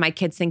bus and my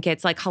kids think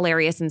it's like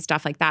hilarious and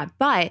stuff like that.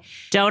 But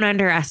don't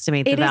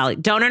underestimate the value.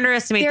 Don't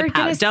underestimate the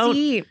power.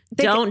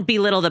 Don't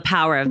belittle the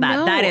power of that.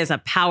 No, that is a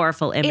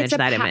powerful image,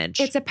 image.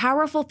 It's a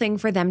powerful thing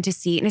for them to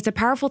see. And it's a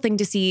powerful thing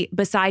to see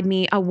beside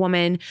me, a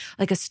woman,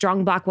 like a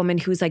strong Black woman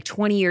who's like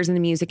 20 years in the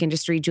music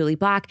industry, Julie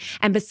Black.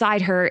 And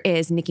beside her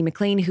is Nikki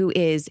McLean, who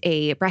is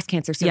a breast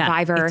cancer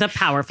survivor. Yeah, it's a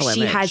powerful image.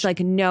 She has like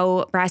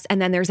no breast.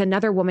 And then there's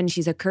another woman,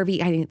 she's a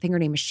curvy, I think her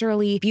name is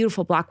Shirley,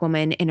 beautiful Black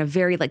woman in a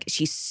very like,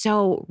 she's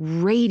so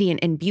radiant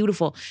and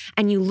beautiful.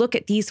 And you look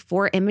at these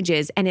four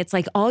images and it's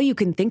like, all you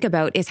can think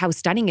about is how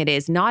stunning it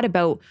is, not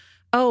about,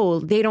 oh,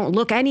 they don't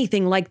look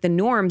anything like the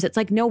norms. It's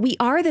like, no, we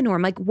are the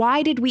norm. Like,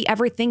 why did we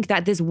ever think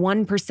that this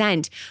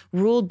 1%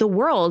 ruled the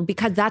world?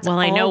 Because that's all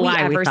I know we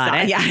why ever we thought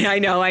saw. it. Yeah,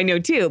 I know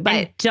too. But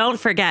and don't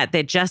forget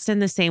that just in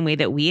the same way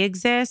that we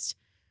exist,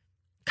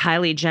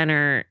 Kylie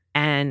Jenner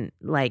and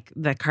like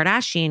the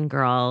Kardashian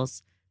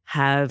girls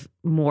have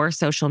more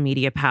social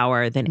media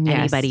power than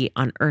anybody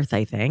on earth,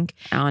 I think.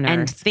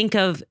 And think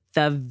of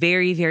the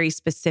very, very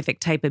specific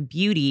type of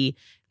beauty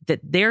that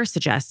they're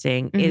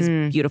suggesting is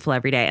beautiful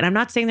every day. And I'm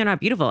not saying they're not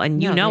beautiful.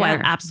 And I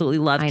absolutely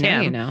love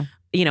Kim.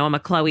 I'm a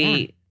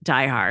Chloe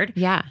diehard.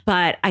 Yeah.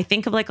 But I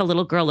think of like a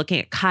little girl looking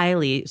at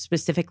Kylie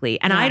specifically.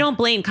 And I don't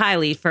blame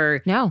Kylie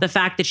for the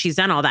fact that she's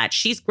done all that.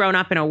 She's grown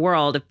up in a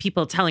world of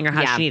people telling her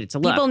how she needed to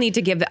look. People need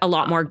to give a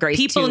lot more grace.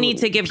 People need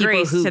to give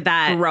grace to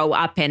that. Grow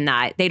up in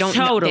that. They don't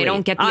They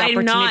don't get the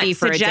opportunity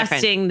for a different. I'm not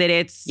suggesting that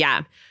it's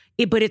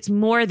but it's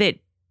more that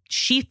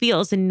she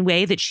feels in a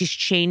way that she's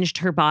changed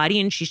her body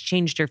and she's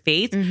changed her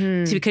face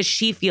because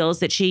she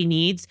feels that she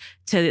needs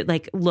to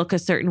like look a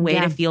certain way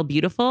to feel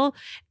beautiful.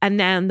 And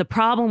then the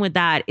problem with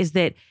that is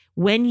that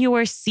when you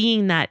are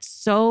seeing that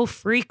so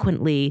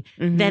frequently,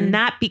 then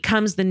that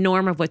becomes the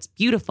norm of what's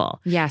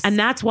beautiful. Yes. And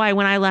that's why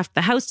when I left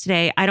the house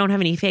today, I don't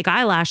have any fake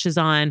eyelashes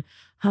on.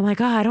 I'm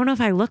like, I don't know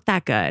if I look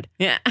that good.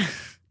 Yeah.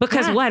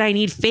 Because I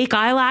need fake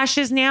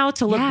eyelashes now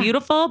to look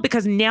beautiful?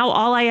 Because now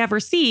all I ever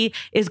see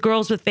is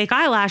girls with fake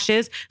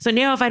eyelashes. So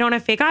now if I don't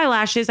have fake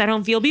eyelashes, I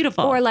don't feel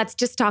beautiful. Or let's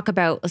just talk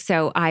about,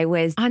 so I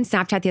was on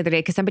Snapchat the other day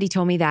because somebody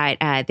told me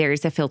that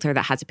there's a filter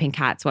that has a pink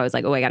hat. So I was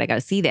like, oh, I gotta go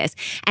see this.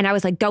 And I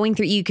was like going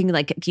through, you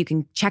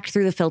can check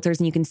through the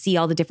filters and you can see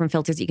all the different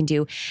filters you can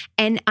do.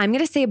 And I'm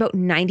going to say about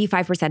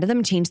 95% of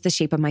them changed the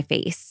shape of my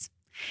face.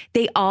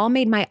 They all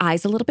made my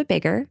eyes a little bit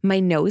bigger,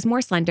 my nose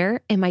more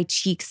slender, and my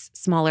cheeks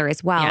smaller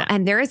as well. Yeah.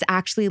 And there is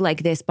actually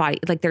like this body,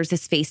 like there's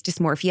this face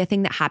dysmorphia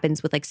thing that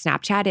happens with like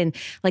Snapchat and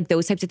like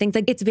those types of things.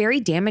 Like it's very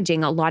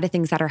damaging, a lot of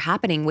things that are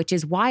happening, which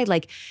is why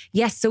like,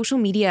 yes, social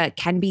media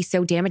can be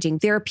so damaging.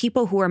 There are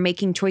people who are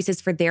making choices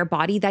for their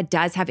body that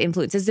does have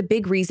influence. This is a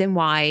big reason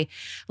why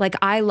like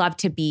I love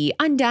to be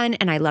undone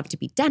and I love to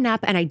be done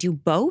up and I do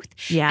both.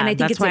 Yeah, and I think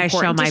that's it's why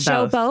important I to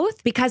show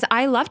both because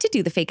I love to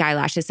do the fake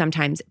eyelashes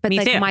sometimes. But Me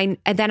like too.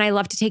 And then I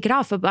love to take it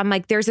off. But I'm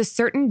like, there's a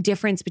certain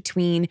difference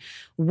between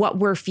what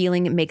we're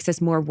feeling makes us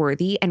more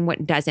worthy and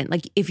what doesn't.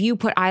 Like if you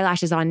put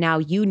eyelashes on now,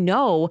 you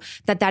know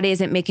that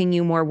isn't making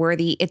you more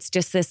worthy. It's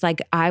just this like,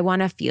 I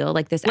want to feel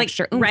like this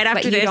extra oomph. Right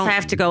after this, I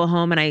have to go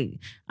home and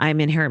I'm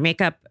in hair and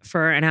makeup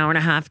for an hour and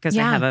a half because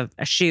I have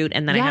a shoot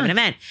and then I have an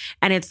event.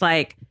 And it's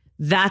like,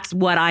 that's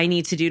what I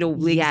need to do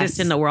to exist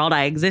in the world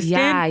I exist in.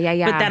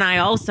 Yeah. But then I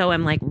also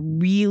am like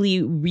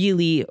really,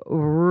 really,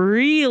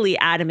 really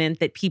adamant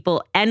that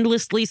people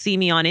endlessly see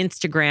me on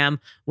Instagram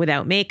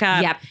without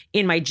makeup,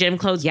 in my gym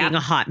clothes being a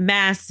hot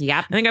mess.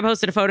 I think I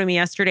posted a photo of me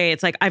yesterday.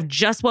 It's like, I've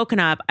just woken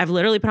up. I've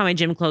literally put on my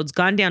gym clothes,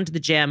 gone down to the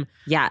gym.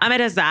 I'm a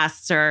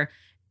disaster.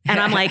 And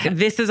I'm like,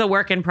 this is a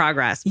work in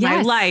progress. Yes.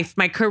 My life,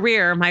 my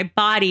career, my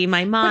body,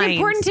 my mind. But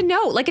important to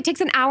note, like it takes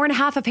an hour and a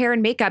half of hair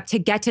and makeup to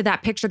get to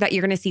that picture that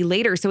you're going to see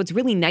later. So it's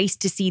really nice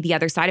to see the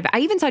other side of it. I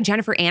even saw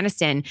Jennifer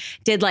Aniston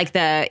did like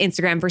the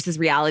Instagram versus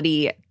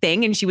reality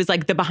thing. And she was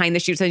like the behind the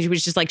shoots. And she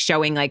was just like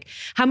showing like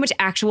how much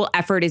actual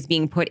effort is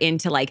being put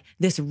into like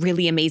this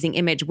really amazing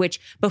image, which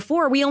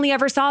before we only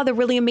ever saw the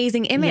really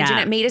amazing image and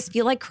it made us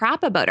feel like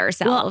crap about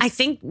ourselves. Well, I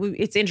think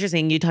it's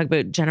interesting. You talk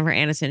about Jennifer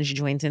Aniston. She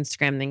joins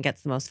Instagram and then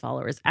gets the most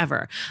followers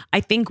ever.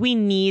 I think we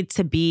need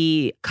to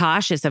be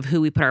cautious of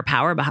who we put our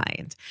power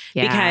behind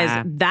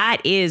because that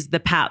is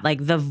the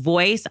like the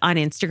voice on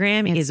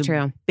Instagram is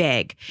true.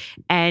 Big.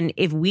 And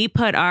if we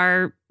put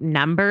our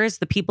numbers,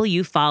 the people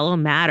you follow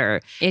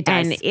matter. It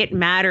does. And it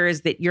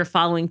matters that you're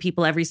following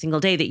people every single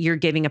day that you're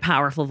giving a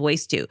powerful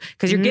voice to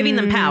because you're giving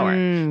them power.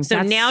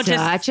 So now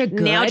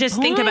just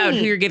think about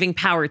who you're giving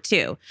power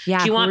to. Yeah,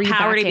 do you want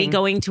power to be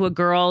going to a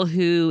girl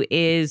who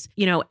is,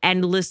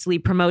 endlessly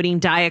promoting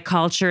diet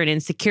culture and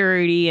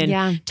insecurity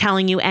and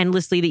telling you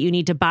endlessly that you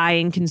need to buy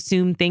and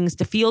consume things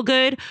to feel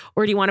good?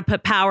 Or do you want to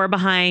put power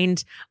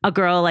behind a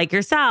girl like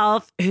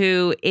yourself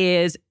who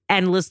is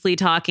endlessly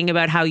talking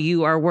about how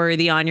you are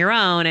worthy on your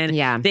own and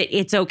that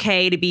it's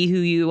okay to be who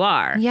you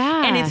are.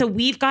 Yeah. And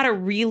we've got to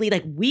really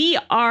we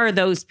are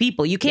those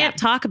people. You can't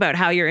talk about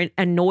how you're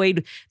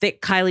annoyed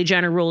that Kylie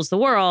Jenner rules the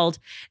world.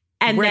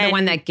 And we're the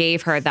one that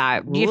gave her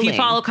that ruling. If you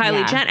follow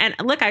Kylie Jenner, and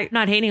look, I'm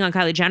not hating on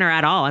Kylie Jenner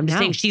at all. I'm just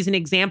saying she's an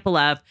example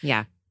of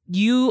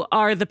you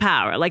are the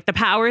power. Like the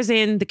power's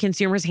in the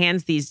consumer's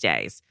hands these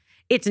days.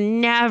 It's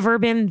never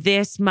been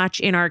this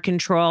much in our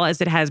control as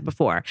it has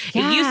before.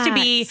 Yeah, it used to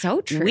be, so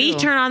true. We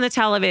turn on the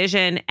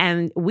television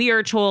and we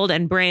are told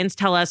and brands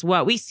tell us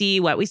what we see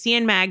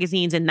in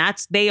magazines, and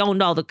they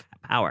owned all the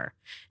power.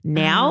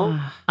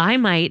 Now, I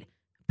might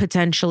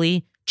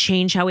potentially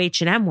change how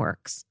H&M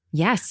works.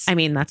 Yes. I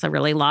mean, that's a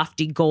really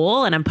lofty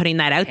goal and I'm putting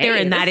that out there.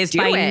 And that is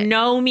by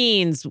no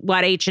means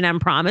what H&M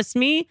promised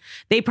me.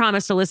 They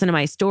promised to listen to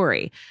my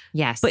story.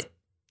 Yes. But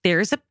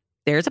there's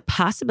a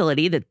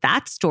possibility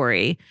that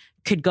story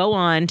could go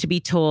on to be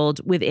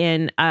told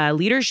within a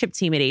leadership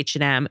team at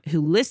H&M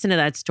who listen to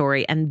that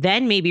story and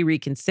then maybe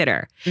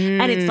reconsider.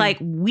 And it's like,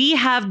 we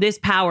have this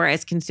power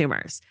as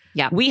consumers.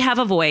 Yeah. We have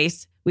a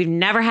voice. We've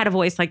never had a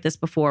voice like this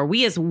before.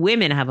 We as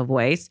women have a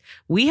voice.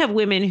 We have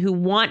women who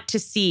want to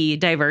see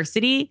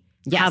diversity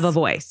have a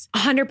voice.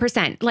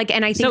 100%.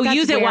 And I think so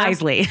use it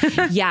wisely.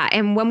 Yeah.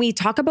 And when we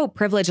talk about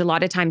privilege, a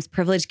lot of times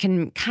privilege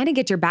can kind of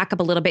get your back up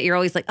a little bit. You're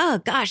always like, oh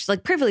gosh,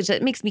 privilege,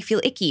 that makes me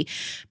feel icky.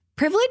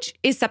 Privilege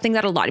is something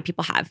that a lot of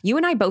people have. You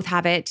and I both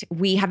have it.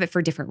 We have it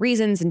for different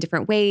reasons and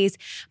different ways,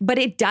 but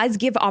it does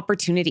give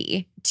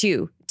opportunity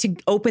to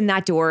open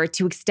that door,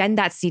 to extend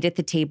that seat at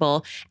the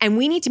table. And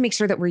we need to make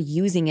sure that we're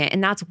using it.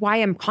 And that's why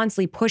I'm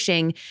constantly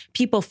pushing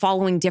people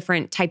following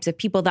different types of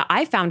people that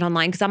I found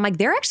online. Cause I'm like,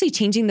 they're actually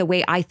changing the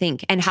way I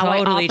think and how I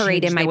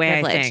operate in my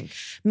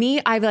privilege.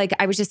 Me, I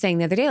was just saying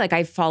the other day,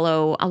 I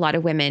follow a lot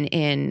of women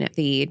in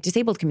the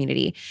disabled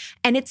community,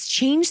 and it's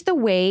changed the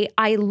way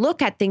I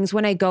look at things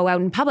when I go out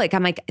in public.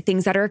 I'm like,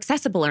 things that are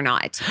accessible or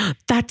not.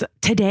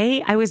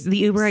 Today, the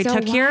Uber I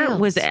took here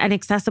was an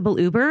accessible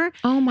Uber.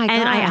 Oh my gosh.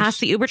 And I asked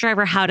the Uber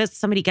driver, how does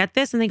somebody get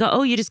this? And they go,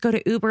 oh, you just go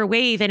to Uber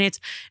Wave and it's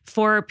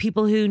for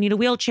people who need a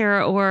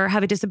wheelchair or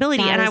have a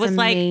disability. That and I was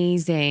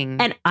amazing.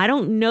 And I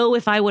don't know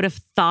if I would have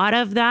thought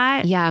of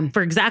that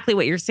for exactly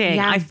what you're saying.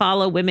 I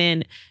follow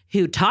women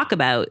who talk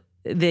about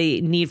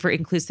the need for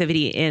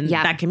inclusivity in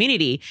that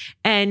community.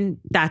 And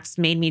that's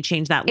made me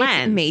change that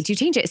lens. It's made you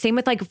change it. Same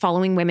with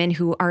following women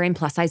who are in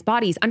plus size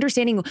bodies,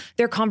 understanding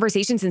their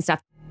conversations and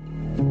stuff.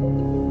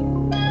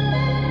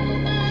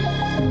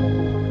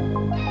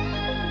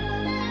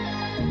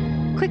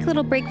 Quick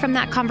little break from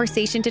that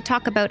conversation to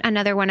talk about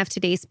another one of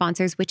today's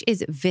sponsors, which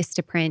is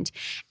Vistaprint.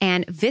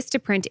 And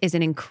Vistaprint is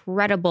an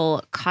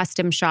incredible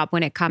custom shop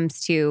when it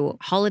comes to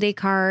holiday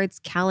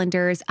cards,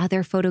 calendars,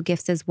 other photo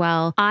gifts as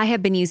well. I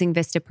have been using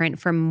Vistaprint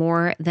for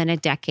more than a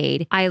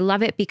decade. I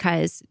love it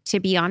because, to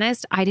be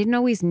honest, I didn't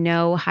always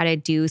know how to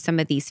do some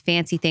of these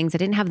fancy things. I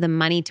didn't have the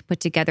money to put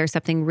together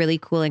something really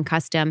cool and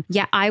custom.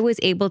 Yet I was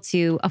able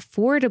to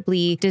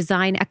affordably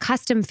design a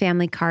custom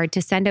family card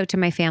to send out to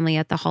my family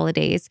at the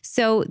holidays.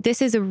 So this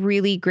is a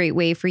really great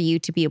way for you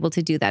to be able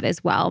to do that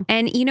as well.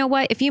 And you know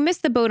what? If you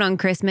missed the boat on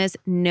Christmas,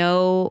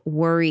 no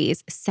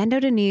worries. Send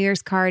out a New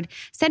Year's card.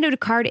 Send out a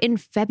card in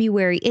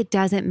February. It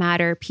doesn't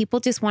matter. People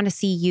just want to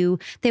see you.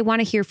 They want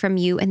to hear from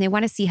you, and they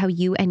want to see how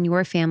you and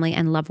your family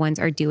and loved ones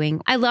are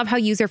doing. I love how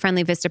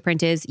user-friendly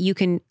Vistaprint is. You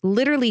can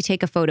literally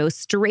take a photo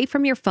straight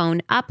from your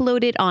phone,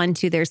 upload it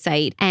onto their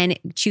site, and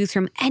choose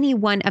from any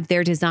one of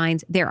their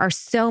designs. There are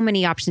so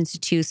many options to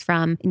choose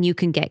from, and you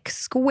can get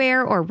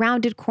square or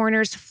rounded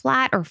corners,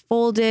 flat or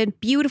folded,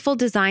 beautiful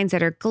designs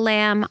that are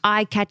glam,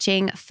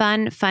 eye-catching,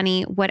 fun,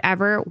 funny,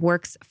 whatever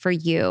works for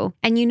you.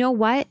 And you know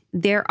what?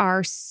 There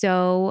are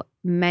so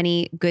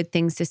many good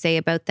things to say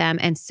about them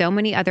and so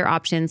many other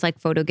options like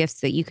photo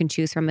gifts that you can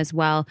choose from as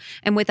well.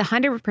 And with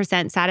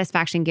 100%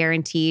 satisfaction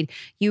guaranteed,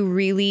 you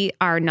really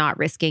are not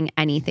risking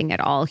anything at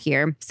all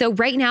here. So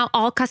right now,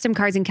 all custom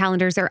cards and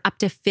calendars are up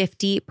to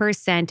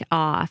 50%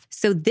 off.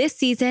 So this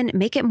season,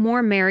 make it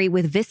more merry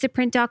with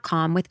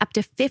Vistaprint.com with up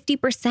to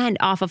 50%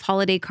 off of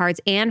holiday cards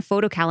and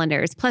photo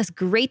calendars, plus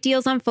great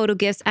deals on photo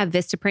gifts at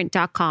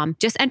Vistaprint.com.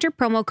 Just enter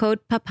promo code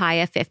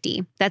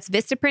PAPAYA50. That's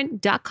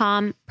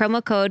Vistaprint.com,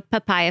 promo code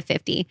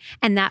PAPAYA50.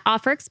 And that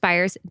offer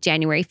expires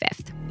January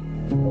 5th.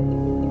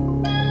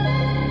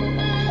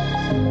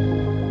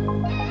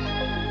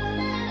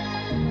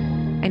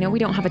 I know we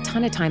don't have a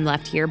ton of time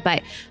left here,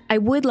 but I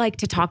would like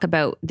to talk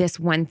about this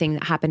one thing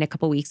that happened a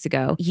couple weeks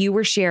ago. You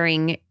were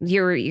sharing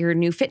your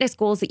new fitness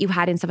goals that you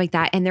had and stuff like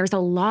that. And there's a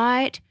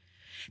lot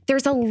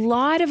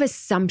of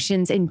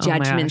assumptions and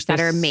judgments that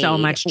are made so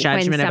much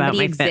judgment when somebody about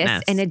my exists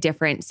fitness in a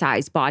different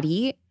size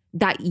body,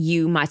 that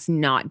you must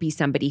not be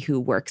somebody who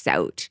works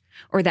out,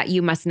 or that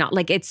you must not,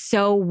 like, it's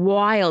so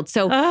wild.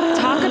 So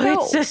talk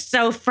about, it's just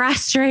so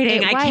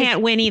frustrating. I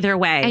can't win either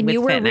way. And with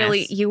you were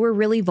fitness.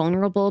 really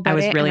vulnerable about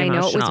it. Really and I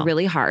know it was emotional.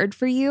 really hard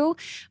for you,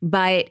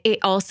 but it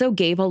also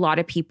gave a lot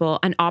of people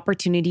an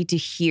opportunity to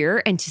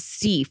hear and to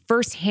see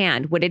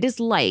firsthand what it is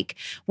like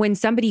when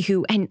somebody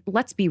who, and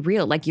let's be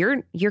real, like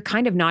you're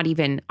kind of not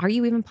even, are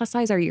you even plus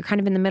size? Are you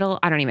kind of in the middle?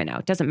 I don't even know.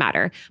 It doesn't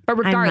matter. But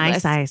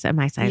regardless, I'm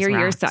my size.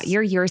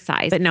 You're your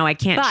size. But no, I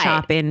can't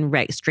shop in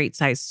straight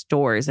size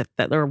stores if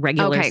they're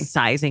regular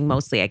sizing.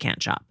 Mostly I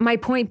can't shop. My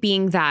point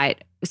being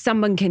that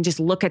someone can just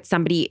look at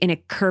somebody in a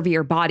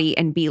curvier body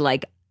and be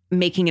like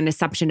making an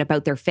assumption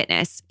about their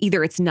fitness.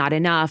 Either it's not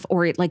enough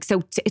or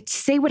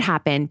say what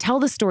happened. Tell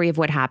the story of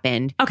what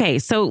happened. Okay.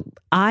 So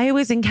I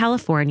was in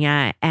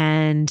California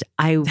and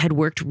I had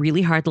worked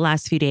really hard the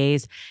last few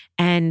days.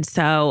 And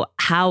so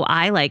how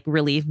I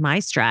relieve my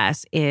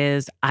stress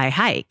is I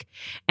hike.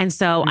 And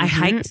so I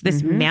hiked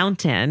this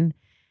mountain.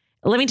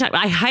 Let me tell you,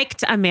 I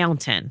hiked a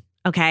mountain.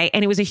 Okay.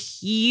 And it was a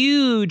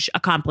huge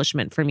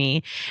accomplishment for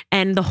me.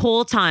 And the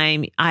whole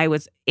time I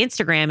was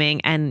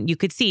Instagramming and you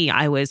could see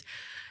I was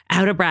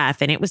out of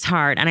breath and it was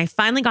hard. And I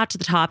finally got to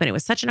the top and it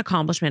was such an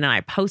accomplishment. And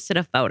I posted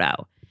a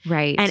photo.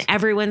 Right. And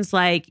everyone's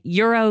like,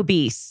 you're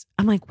obese.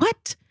 I'm like,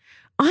 what?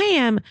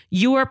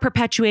 You're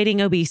perpetuating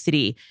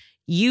obesity.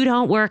 You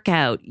don't work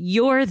out.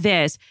 You're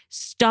this.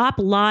 Stop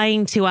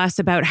lying to us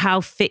about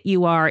how fit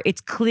you are.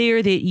 It's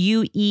clear that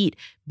you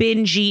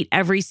binge eat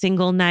every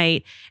single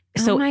night.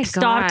 So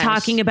stop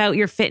talking about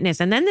your fitness.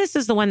 And then this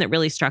is the one that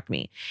really struck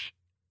me.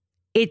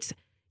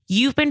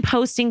 You've been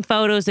posting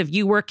photos of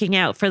you working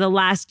out for the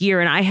last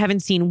year and I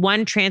haven't seen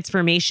one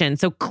transformation.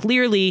 So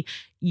clearly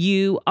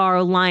you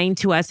are lying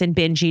to us and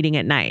binge eating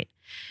at night.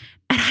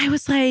 And I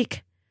was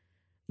like,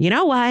 you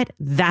know what?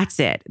 That's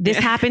it. This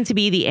happened to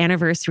be the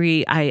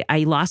anniversary.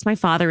 I lost my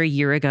father a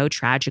year ago,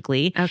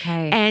 tragically.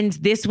 Okay. And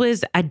this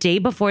was a day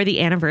before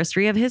the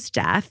anniversary of his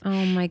death. Oh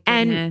my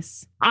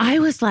goodness. And I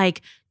was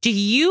like, do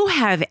you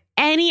have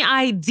any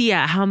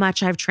idea how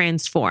much I've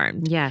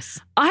transformed? Yes.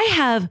 I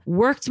have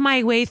worked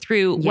my way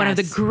through one of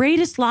the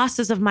greatest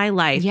losses of my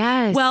life.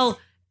 Yes. Well,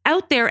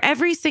 out there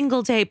every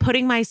single day,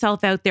 putting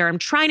myself out there. I'm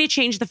trying to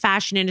change the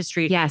fashion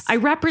industry. Yes. I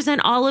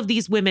represent all of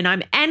these women.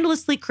 I'm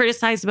endlessly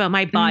criticized about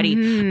my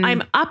body.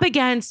 I'm up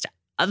against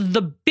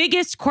the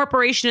biggest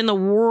corporation in the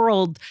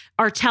world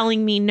are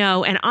telling me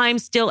no. And I'm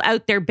still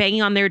out there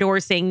banging on their door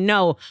saying,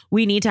 no,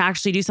 we need to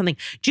actually do something.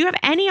 Do you have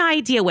any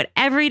idea what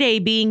everyday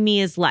being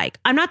me is like?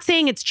 I'm not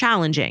saying it's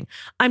challenging.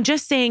 I'm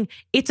just saying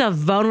it's a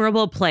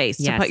vulnerable place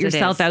to put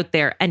yourself out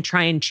there and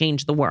try and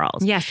change the world.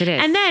 Yes, it is.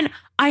 And then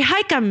I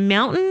hike a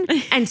mountain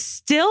and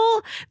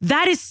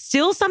that is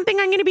still something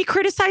I'm going to be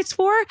criticized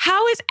for.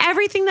 How is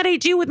everything that I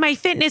do with my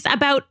fitness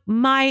about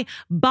my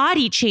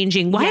body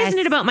changing? Why isn't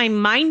it about my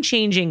mind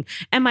changing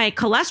and my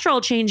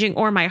cholesterol changing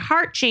or my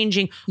heart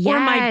changing or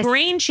my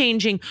brain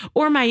changing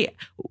or my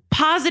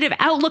positive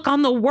outlook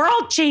on the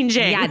world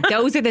changing? Yeah,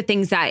 those are the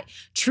things that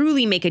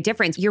truly make a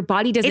difference. Your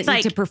body doesn't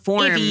need to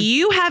perform. If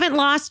you haven't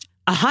lost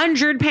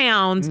 100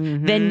 pounds,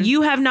 then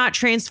you have not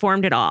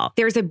transformed at all.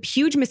 There's a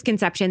huge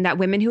misconception that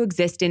women who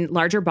exist in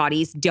larger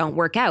bodies don't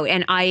work out.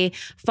 And I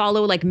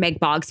follow Meg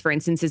Boggs, for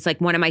instance, is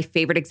one of my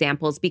favorite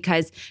examples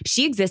because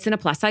she exists in a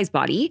plus size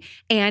body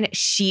and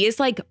she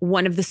is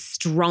one of the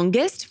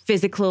strongest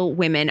physical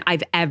women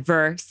I've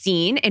ever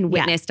seen and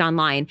witnessed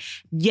online.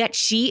 Yet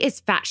she is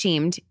fat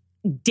shamed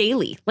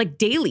daily,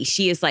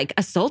 she is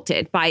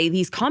assaulted by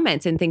these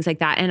comments and things like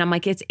that. And I'm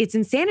like, it's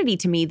insanity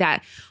to me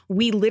that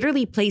we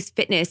literally place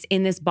fitness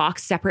in this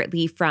box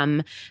separately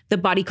from the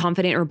body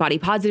confident or body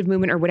positive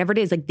movement or whatever it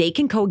is. They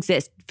can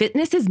coexist.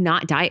 Fitness is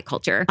not diet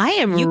culture.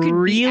 You could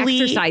really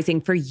be exercising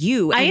for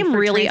you. I am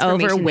really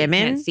over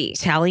women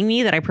telling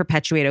me that I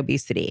perpetuate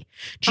obesity.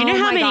 Do you know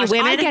how many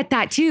women I get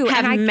that too?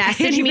 have and I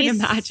messaged me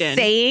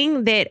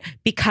saying that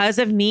because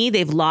of me,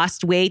 they've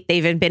lost weight,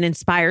 they've been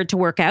inspired to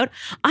work out.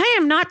 I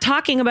am not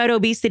talking about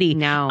obesity.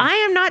 No. I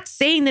am not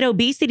saying that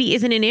obesity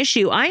isn't an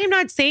issue. I am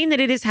not saying that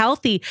it is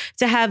healthy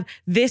to have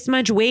this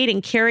much weight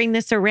and carrying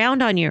this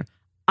around on you.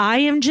 I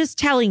am just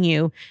telling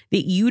you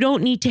that you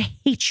don't need to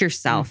hate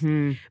yourself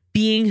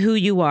being who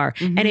you are.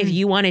 And if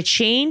you want to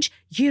change,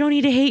 you don't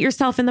need to hate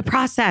yourself in the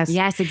process.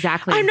 Yes,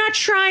 exactly. I'm not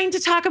trying to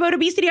talk about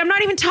obesity. I'm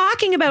not even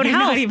talking about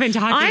health. Not even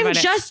talking I'm about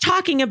just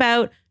talking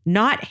about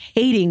not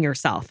hating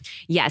yourself.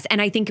 Yes.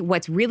 And I think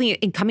what's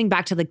really, and coming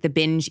back to like the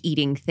binge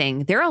eating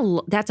thing,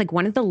 that's like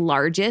one of the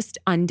largest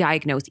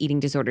undiagnosed eating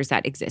disorders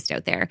that exist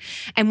out there.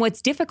 And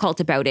what's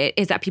difficult about it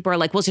is that people are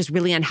like, well, it's just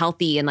really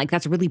unhealthy and like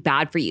that's really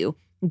bad for you.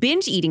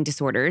 Binge eating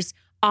disorders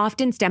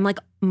often stem, like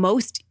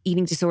most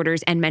eating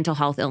disorders and mental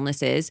health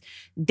illnesses,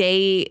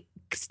 they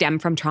stem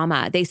from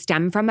trauma. They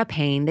stem from a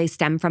pain. They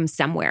stem from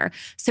somewhere.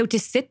 So to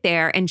sit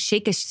there and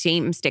shake a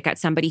shame stick at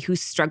somebody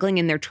who's struggling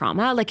in their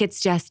trauma, like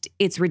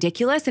it's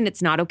ridiculous and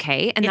it's not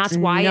okay. And that's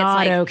why it's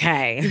like,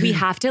 okay. We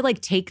have to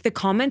like take the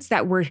comments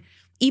that were,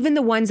 even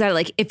the ones that are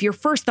like, if your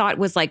first thought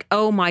was like,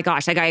 oh my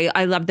gosh, like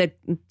I love the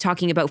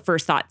talking about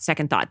first thought,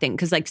 second thought thing.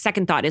 Cause like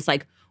second thought is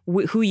like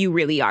who you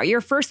really are.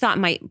 Your first thought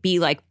might be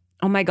like,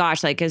 oh my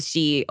gosh, like, is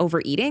she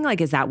overeating?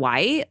 Like, is that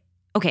why?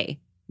 Okay.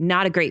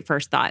 Not a great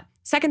first thought.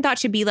 Second thought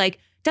should be like,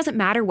 doesn't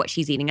matter what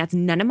she's eating. That's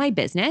none of my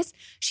business.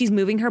 She's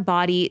moving her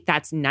body.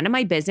 That's none of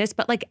my business.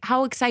 But like,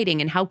 how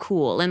exciting and how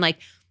cool. And like,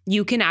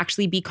 you can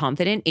actually be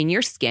confident in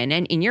your skin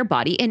and in your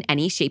body in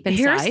any shape and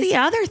size. Here's the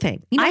other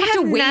thing. You don't have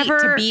to wait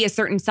to be a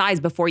certain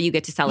size before you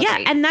get to celebrate.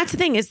 Yeah, and that's the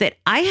thing is that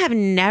I have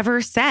never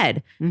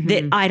said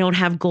that I don't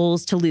have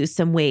goals to lose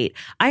some weight.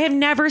 I have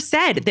never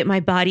said that my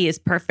body is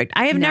perfect.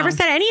 I have never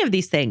said any of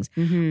these things.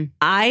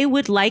 I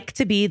would like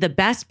to be the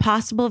best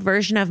possible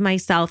version of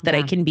myself that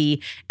I can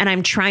be. And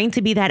I'm trying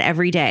to be that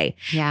every day.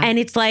 Yeah. And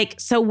it's like,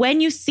 so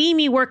when you see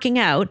me working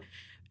out,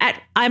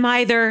 I'm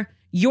either...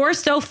 You're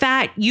so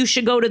fat, you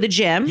should go to the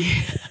gym.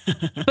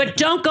 But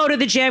don't go to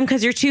the gym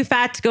because you're too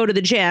fat to go to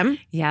the gym.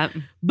 Yep.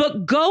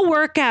 But go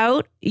work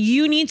out.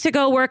 You need to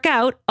go work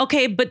out.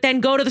 Okay, but then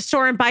go to the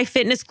store and buy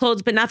fitness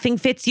clothes, but nothing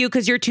fits you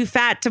because you're too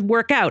fat to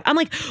work out. I'm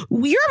like,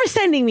 you're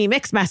sending me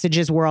mixed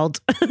messages, world.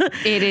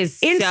 It is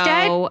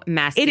so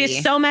messy. It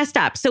is so messed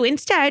up. So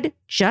instead,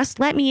 just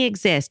let me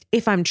exist.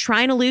 If I'm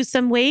trying to lose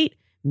some weight,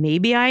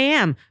 maybe I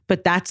am.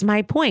 But that's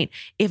my point.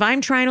 If I'm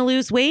trying to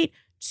lose weight,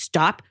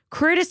 stop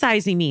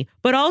criticizing me.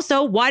 But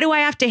also, why do I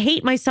have to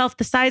hate myself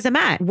the size I'm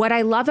at? What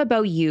I love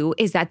about you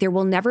is that there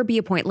will never be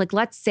a point, like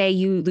let's say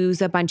you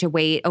lose a bunch of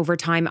weight over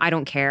time. I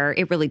don't care.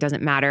 It really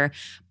doesn't matter.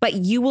 But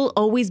you will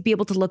always be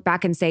able to look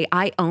back and say,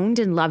 I owned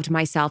and loved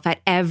myself at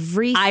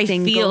every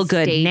single feel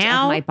good stage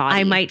now. of my body.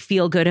 I might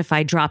feel good if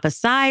I drop a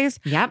size.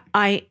 Yep.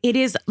 It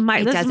doesn't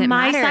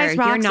matter. Size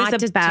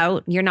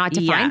Rocks you're not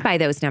defined by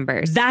those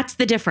numbers. That's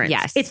the difference.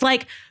 Yes. It's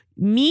like,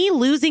 me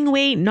losing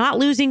weight, not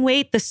losing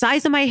weight, the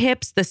size of my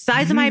hips, the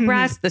size of my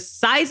breasts, the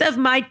size of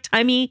my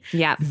tummy.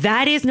 Yeah.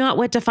 That is not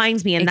what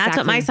defines me. And that's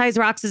what My Size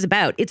Rocks is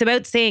about. It's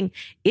about saying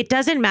it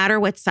doesn't matter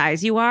what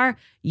size you are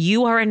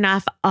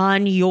enough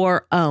on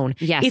your own.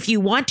 Yes. If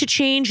you want to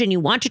change and you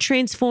want to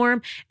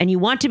transform and you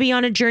want to be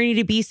on a journey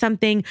to be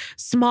something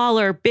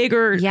smaller,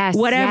 bigger,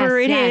 whatever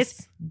it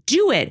is,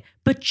 do it.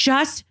 But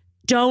just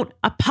don't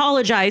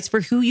apologize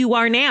for who you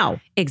are now.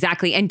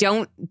 Exactly. And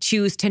don't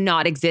choose to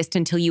not exist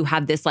until you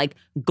have this like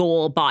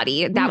goal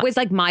body. That was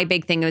like my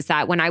big thing was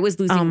that when I was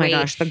losing weight. Oh my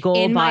gosh, the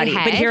goal body.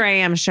 But here I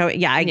am showing,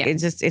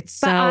 it's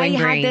so I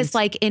ingrained. had this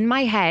like in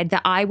my head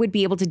that I would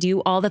be able to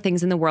do all the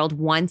things in the world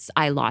once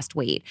I lost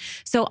weight.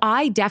 So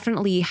I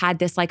definitely had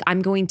this like,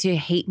 I'm going to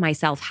hate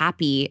myself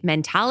happy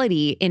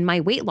mentality in my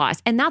weight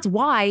loss. And that's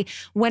why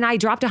when I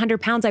dropped 100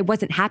 pounds, I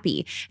wasn't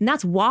happy. And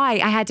that's why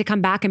I had to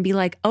come back and be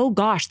like, oh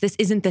gosh, this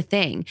isn't the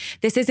thing.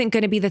 This isn't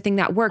going to be the thing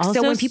that works.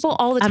 Also, so when people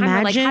all the time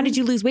are like, how did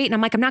you lose weight? And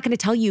I'm like, I'm not going to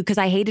tell you because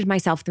I hated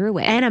myself through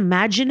it. And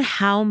imagine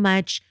how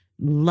much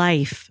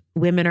life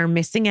women are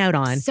missing out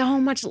on. So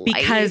much life.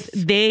 Because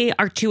they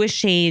are too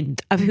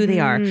ashamed of who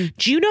they are.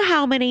 Do you know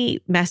how many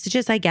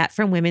messages I get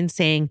from women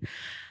saying,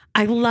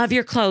 I love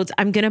your clothes.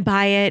 I'm going to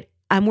buy it.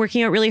 I'm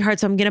working out really hard,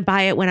 so I'm going to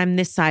buy it when I'm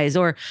this size.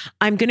 Or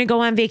I'm going to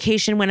go on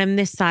vacation when I'm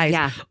this size.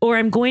 Yeah. Or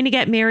I'm going to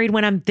get married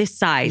when I'm this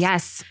size.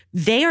 Yes.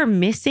 They are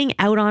missing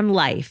out on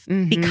life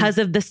because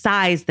of the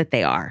size that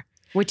they are.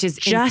 Which is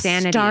just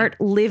insanity. Start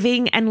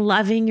living and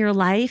loving your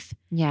life.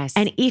 Yes.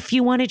 And if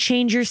you want to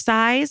change your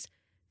size,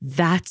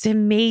 that's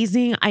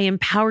amazing. I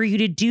empower you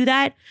to do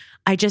that.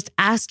 I just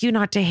ask you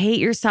not to hate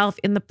yourself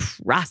in the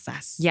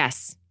process.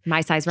 Yes.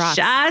 My Size Rocks.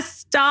 Just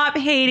stop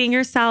hating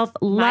yourself.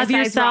 Love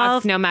yourself.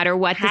 Rocks, no matter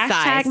what the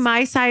size.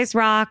 My Size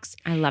Rocks.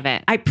 I love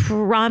it. I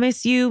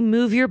promise you,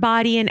 move your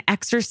body and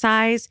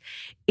exercise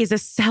is a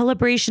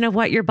celebration of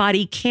what your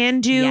body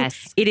can do.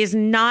 Yes. It is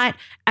not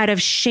out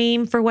of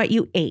shame for what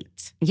you ate.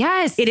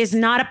 Yes. It is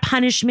not a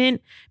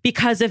punishment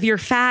because of your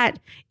fat.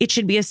 It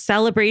should be a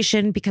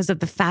celebration because of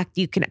the fact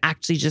you can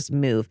actually just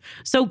move.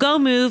 So go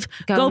move,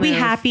 go be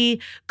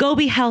happy, go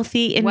be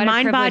healthy in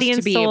mind, body, and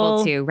to be soul.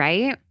 Able to,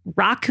 right?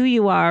 Rock who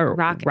you are.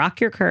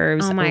 Rock your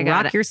curves. Oh my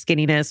God. Rock your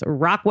skinniness.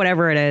 Rock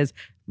whatever it is.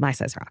 My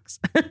Size Rocks.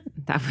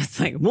 That was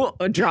like, whoa,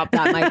 drop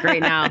that mic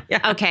right now.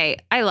 Yeah. Okay.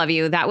 I love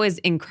you. That was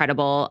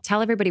incredible.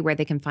 Tell everybody where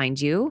they can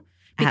find you.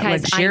 At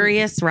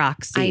Luxurious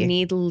Roxy. I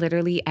need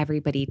literally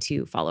everybody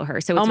to follow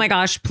her. So oh my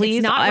gosh,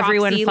 please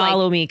everyone Roxy,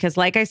 follow me. Because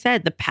like I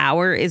said, the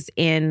power is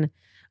in,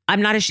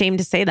 I'm not ashamed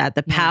to say that.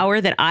 The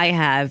power that I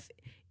have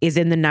is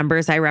in the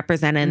numbers I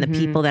represent and the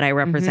people that I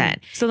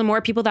represent. So the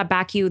more people that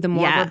back you, the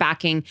more we're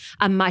backing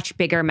a much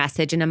bigger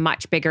message and a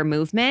much bigger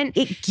movement.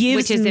 It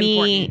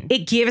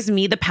gives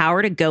me the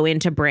power to go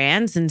into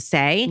brands and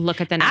say, look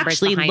at the numbers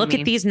actually look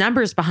at these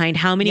numbers behind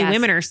how many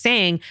women are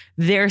saying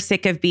they're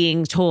sick of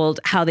being told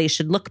how they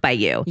should look by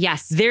you.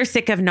 Yes. They're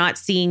sick of not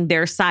seeing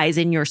their size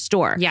in your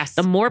store. Yes.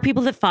 The more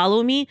people that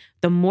follow me,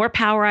 the more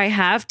power I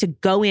have to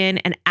go in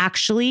and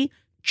actually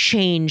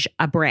change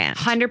a brand.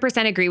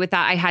 100% agree with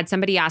that. I had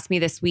somebody ask me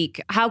this week,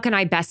 how can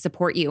I best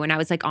support you? And I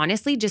was like,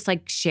 honestly, just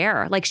like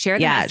share the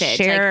message.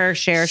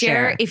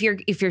 Share. If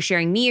you're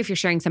sharing me, if you're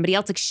sharing somebody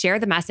else, like share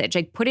the message,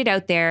 like put it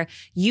out there.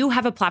 You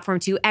have a platform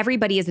too.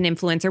 Everybody is an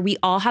influencer. We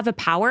all have a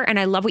power. And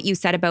I love what you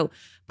said about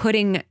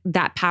putting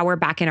that power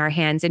back in our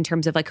hands in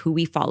terms of like who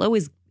we follow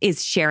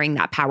is sharing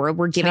that power.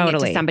 We're giving it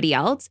to somebody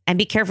else. And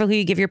be careful who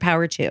you give your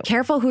power to.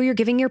 Careful who you're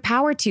giving your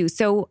power to.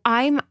 So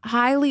I'm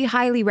highly,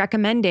 highly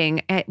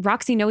recommending,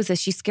 Roxy knows this.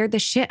 She scared the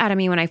shit out of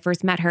me when I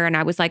first met her. And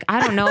I was like,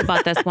 I don't know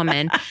about this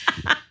woman.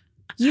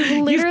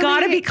 You've got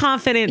to be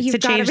confident to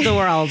change the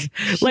world.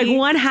 Like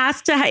one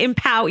has to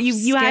empower you.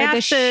 You have the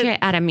shit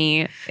out of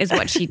me is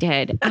what she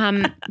did.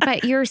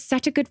 But you're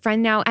such a good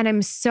friend now. And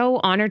I'm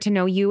so honored to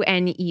know you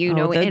and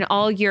in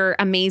all your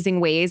amazing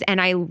ways. And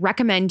I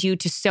recommend you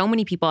to so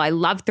many people. I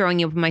love throwing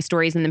you up in my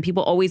stories. And then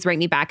people always write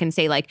me back and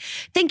say like,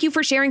 thank you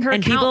for sharing her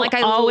and account. People like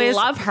I always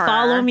love her.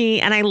 Follow me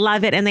and I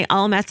love it. And they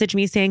all message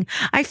me saying,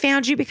 I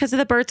found you because of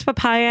the Birds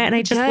Papaya and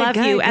I just love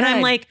you. And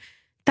I'm like,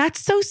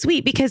 that's so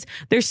sweet because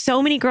there's so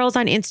many girls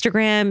on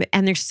Instagram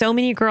and there's so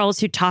many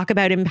girls who talk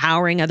about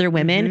empowering other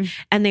women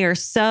and they are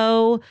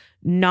so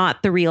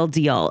not the real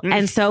deal.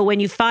 And so when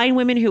you find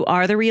women who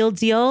are the real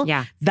deal,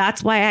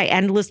 that's why I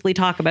endlessly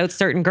talk about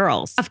certain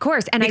girls. Of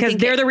course. And because I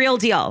think they're the real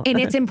deal. And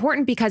it's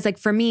important because like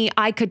for me,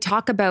 I could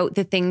talk about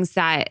the things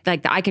that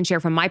like that I can share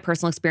from my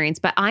personal experience,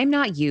 but I'm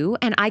not you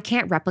and I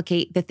can't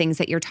replicate the things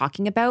that you're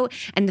talking about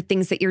and the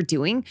things that you're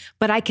doing,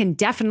 but I can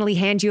definitely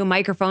hand you a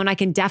microphone. I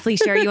can definitely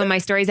share you in my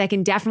stories. I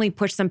can definitely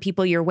push some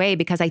people your way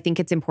because I think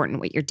it's important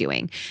what you're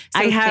doing.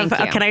 So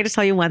can I just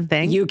tell you one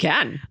thing? You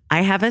can.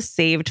 I have a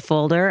saved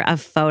folder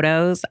of photos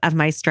of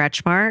my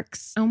stretch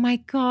marks. Oh my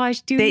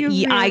gosh. Do you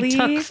really? I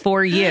took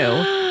for you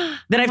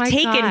that I've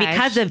taken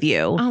because of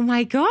you. Oh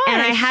my gosh.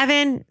 And I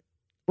haven't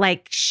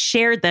like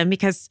shared them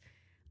because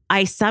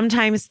I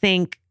sometimes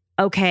think,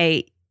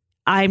 okay,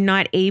 I'm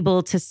not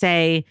able to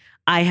say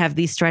I have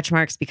these stretch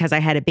marks because I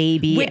had a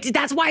baby.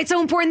 That's why it's so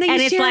important that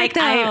you share it,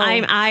 though.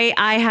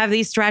 I have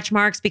these stretch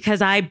marks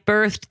because I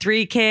birthed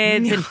 3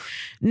 kids. No. And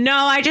no,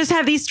 I just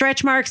have these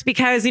stretch marks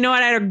because, you know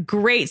what, I had a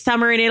great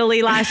summer in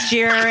Italy last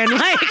year and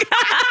like,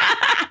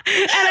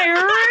 and I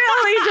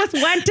really just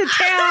went to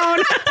town.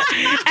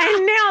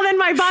 And now then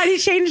my body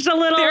changed a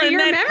little. They're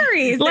your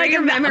memories. Like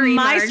your memory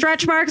my marks.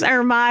 stretch marks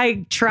are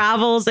my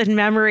travels and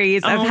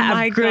memories of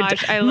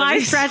gosh, I love my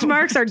you stretch so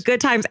marks are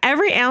good times.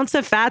 Every ounce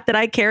of fat that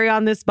I carry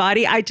on this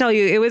body, I tell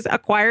you, it was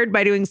acquired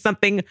by doing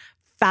something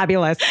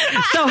fabulous.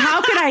 So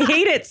how could I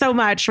hate it so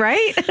much,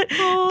 right?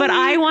 But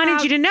I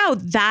wanted you to know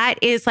that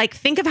is like,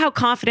 think of how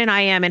confident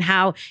I am and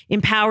how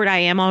empowered I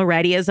am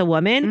already as a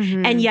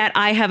woman. And yet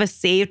I have a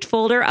saved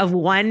folder of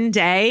one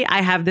day.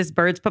 I have this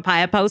Birds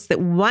Papaya post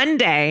that one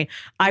day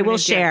I will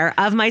share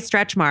of my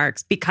stretch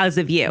marks because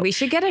of you. We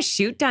should get a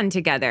shoot done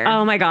together.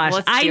 Oh my gosh.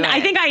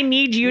 I think I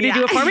need you to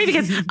do it for me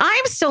because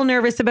I'm still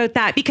nervous about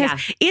that because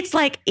it's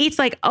like,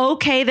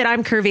 okay that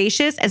I'm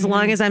curvaceous as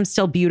long as I'm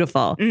still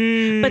beautiful.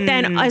 But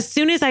then as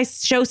soon as I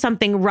show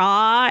something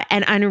raw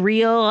and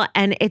unreal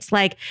and it's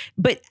like,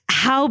 but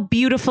how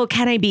beautiful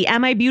can I be?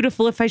 Am I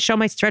beautiful if I show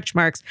my stretch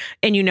marks?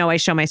 And you know, I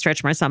show my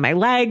stretch marks on my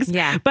legs,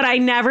 but I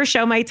never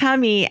show my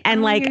tummy.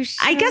 And I guess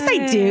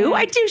I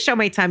do show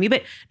my tummy,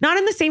 but not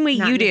in the same way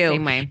you do.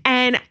 Same way.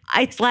 And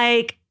it's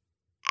like,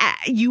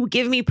 you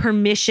give me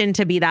permission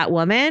to be that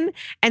woman.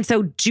 And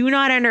so do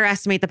not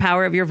underestimate the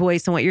power of your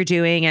voice and what you're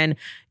doing. And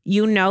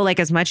you know, like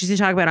as much as you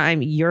talk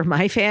about, you're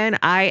my fan,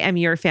 I am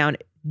your fan.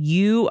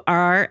 You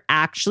are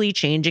actually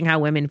changing how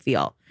women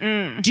feel.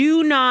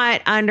 Do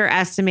not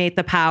underestimate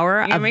the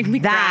power of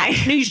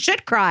that. No, you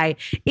should cry.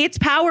 It's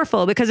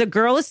powerful because a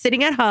girl is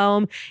sitting at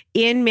home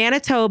in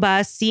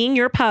Manitoba seeing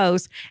your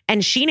post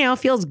and she now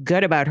feels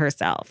good about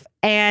herself.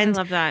 And I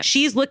love that.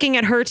 She's looking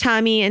at her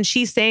tummy and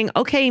she's saying,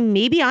 okay,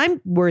 maybe I'm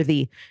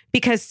worthy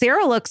because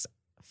Sarah looks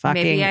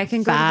fucking maybe I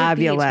can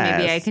fabulous. Go to the beach.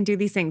 Maybe I can do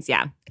these things.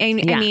 Yeah.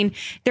 And I mean,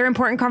 they're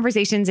important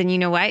conversations. And you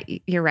know what?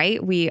 You're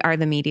right. We are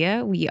the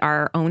media. We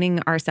are owning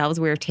ourselves.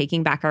 We're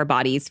taking back our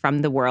bodies from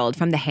the world,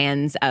 from the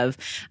hands of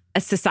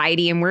a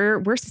society. And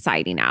we're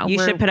society now. You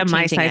should put a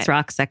My Size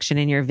Rock section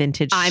in your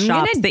vintage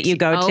shops that you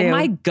go to. Oh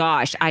my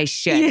gosh, I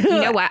should. You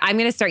know what? I'm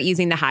going to start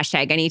using the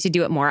hashtag. I need to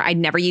do it more. I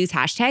never use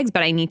hashtags,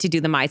 but I need to do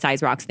the My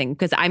Size Rocks thing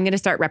because I'm going to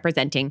start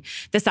representing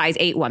the size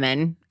 8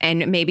 woman.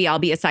 And maybe I'll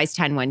be a size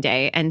 10 one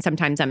day. And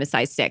sometimes I'm a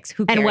size 6.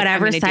 Who cares? And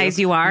whatever size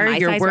you are,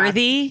 you're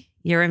worthy. Rocks.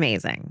 You're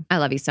amazing. I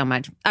love you so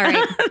much. All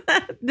right.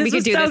 We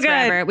could do this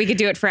forever. We could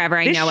do it forever.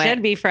 I know it. It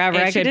should be forever.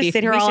 I could just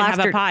sit here all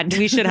after.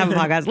 We should have a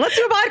podcast. Let's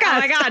do a podcast. Oh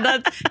my God.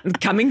 That's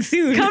coming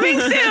soon. Coming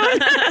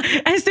soon.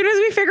 As soon as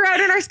we figure out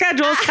in our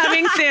schedules,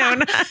 coming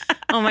soon.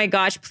 Oh my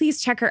gosh.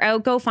 Please check her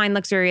out. Go find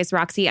Luxurious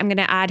Roxy. I'm going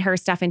to add her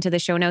stuff into the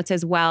show notes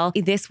as well.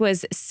 This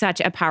was such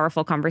a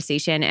powerful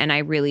conversation. And I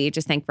really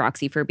just thank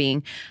Roxy for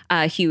being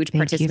a huge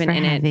participant in it.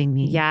 Thank you for having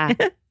me. Yeah.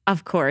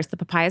 Of course. The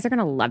papayas are going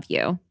to love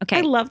you. Okay.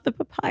 I love the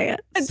papaya.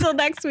 Until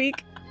next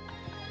week.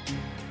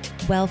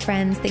 Well,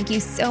 friends, thank you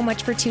so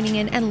much for tuning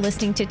in and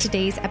listening to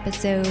today's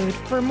episode.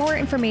 For more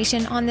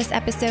information on this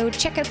episode,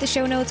 check out the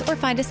show notes or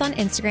find us on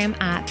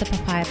Instagram at The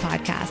Papaya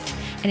Podcast.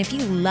 And if you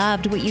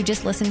loved what you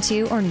just listened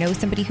to or know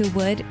somebody who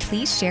would,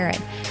 please share it.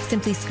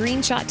 Simply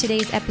screenshot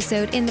today's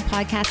episode in the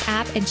podcast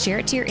app and share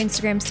it to your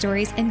Instagram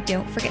stories. And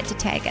don't forget to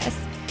tag us.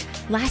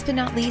 Last but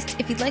not least,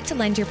 if you'd like to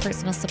lend your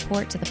personal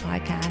support to the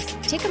podcast,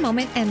 take a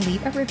moment and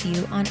leave a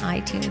review on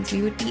iTunes.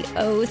 We would be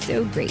oh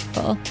so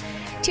grateful.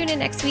 Tune in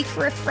next week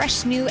for a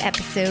fresh new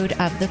episode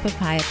of the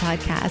Papaya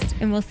Podcast,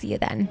 and we'll see you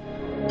then.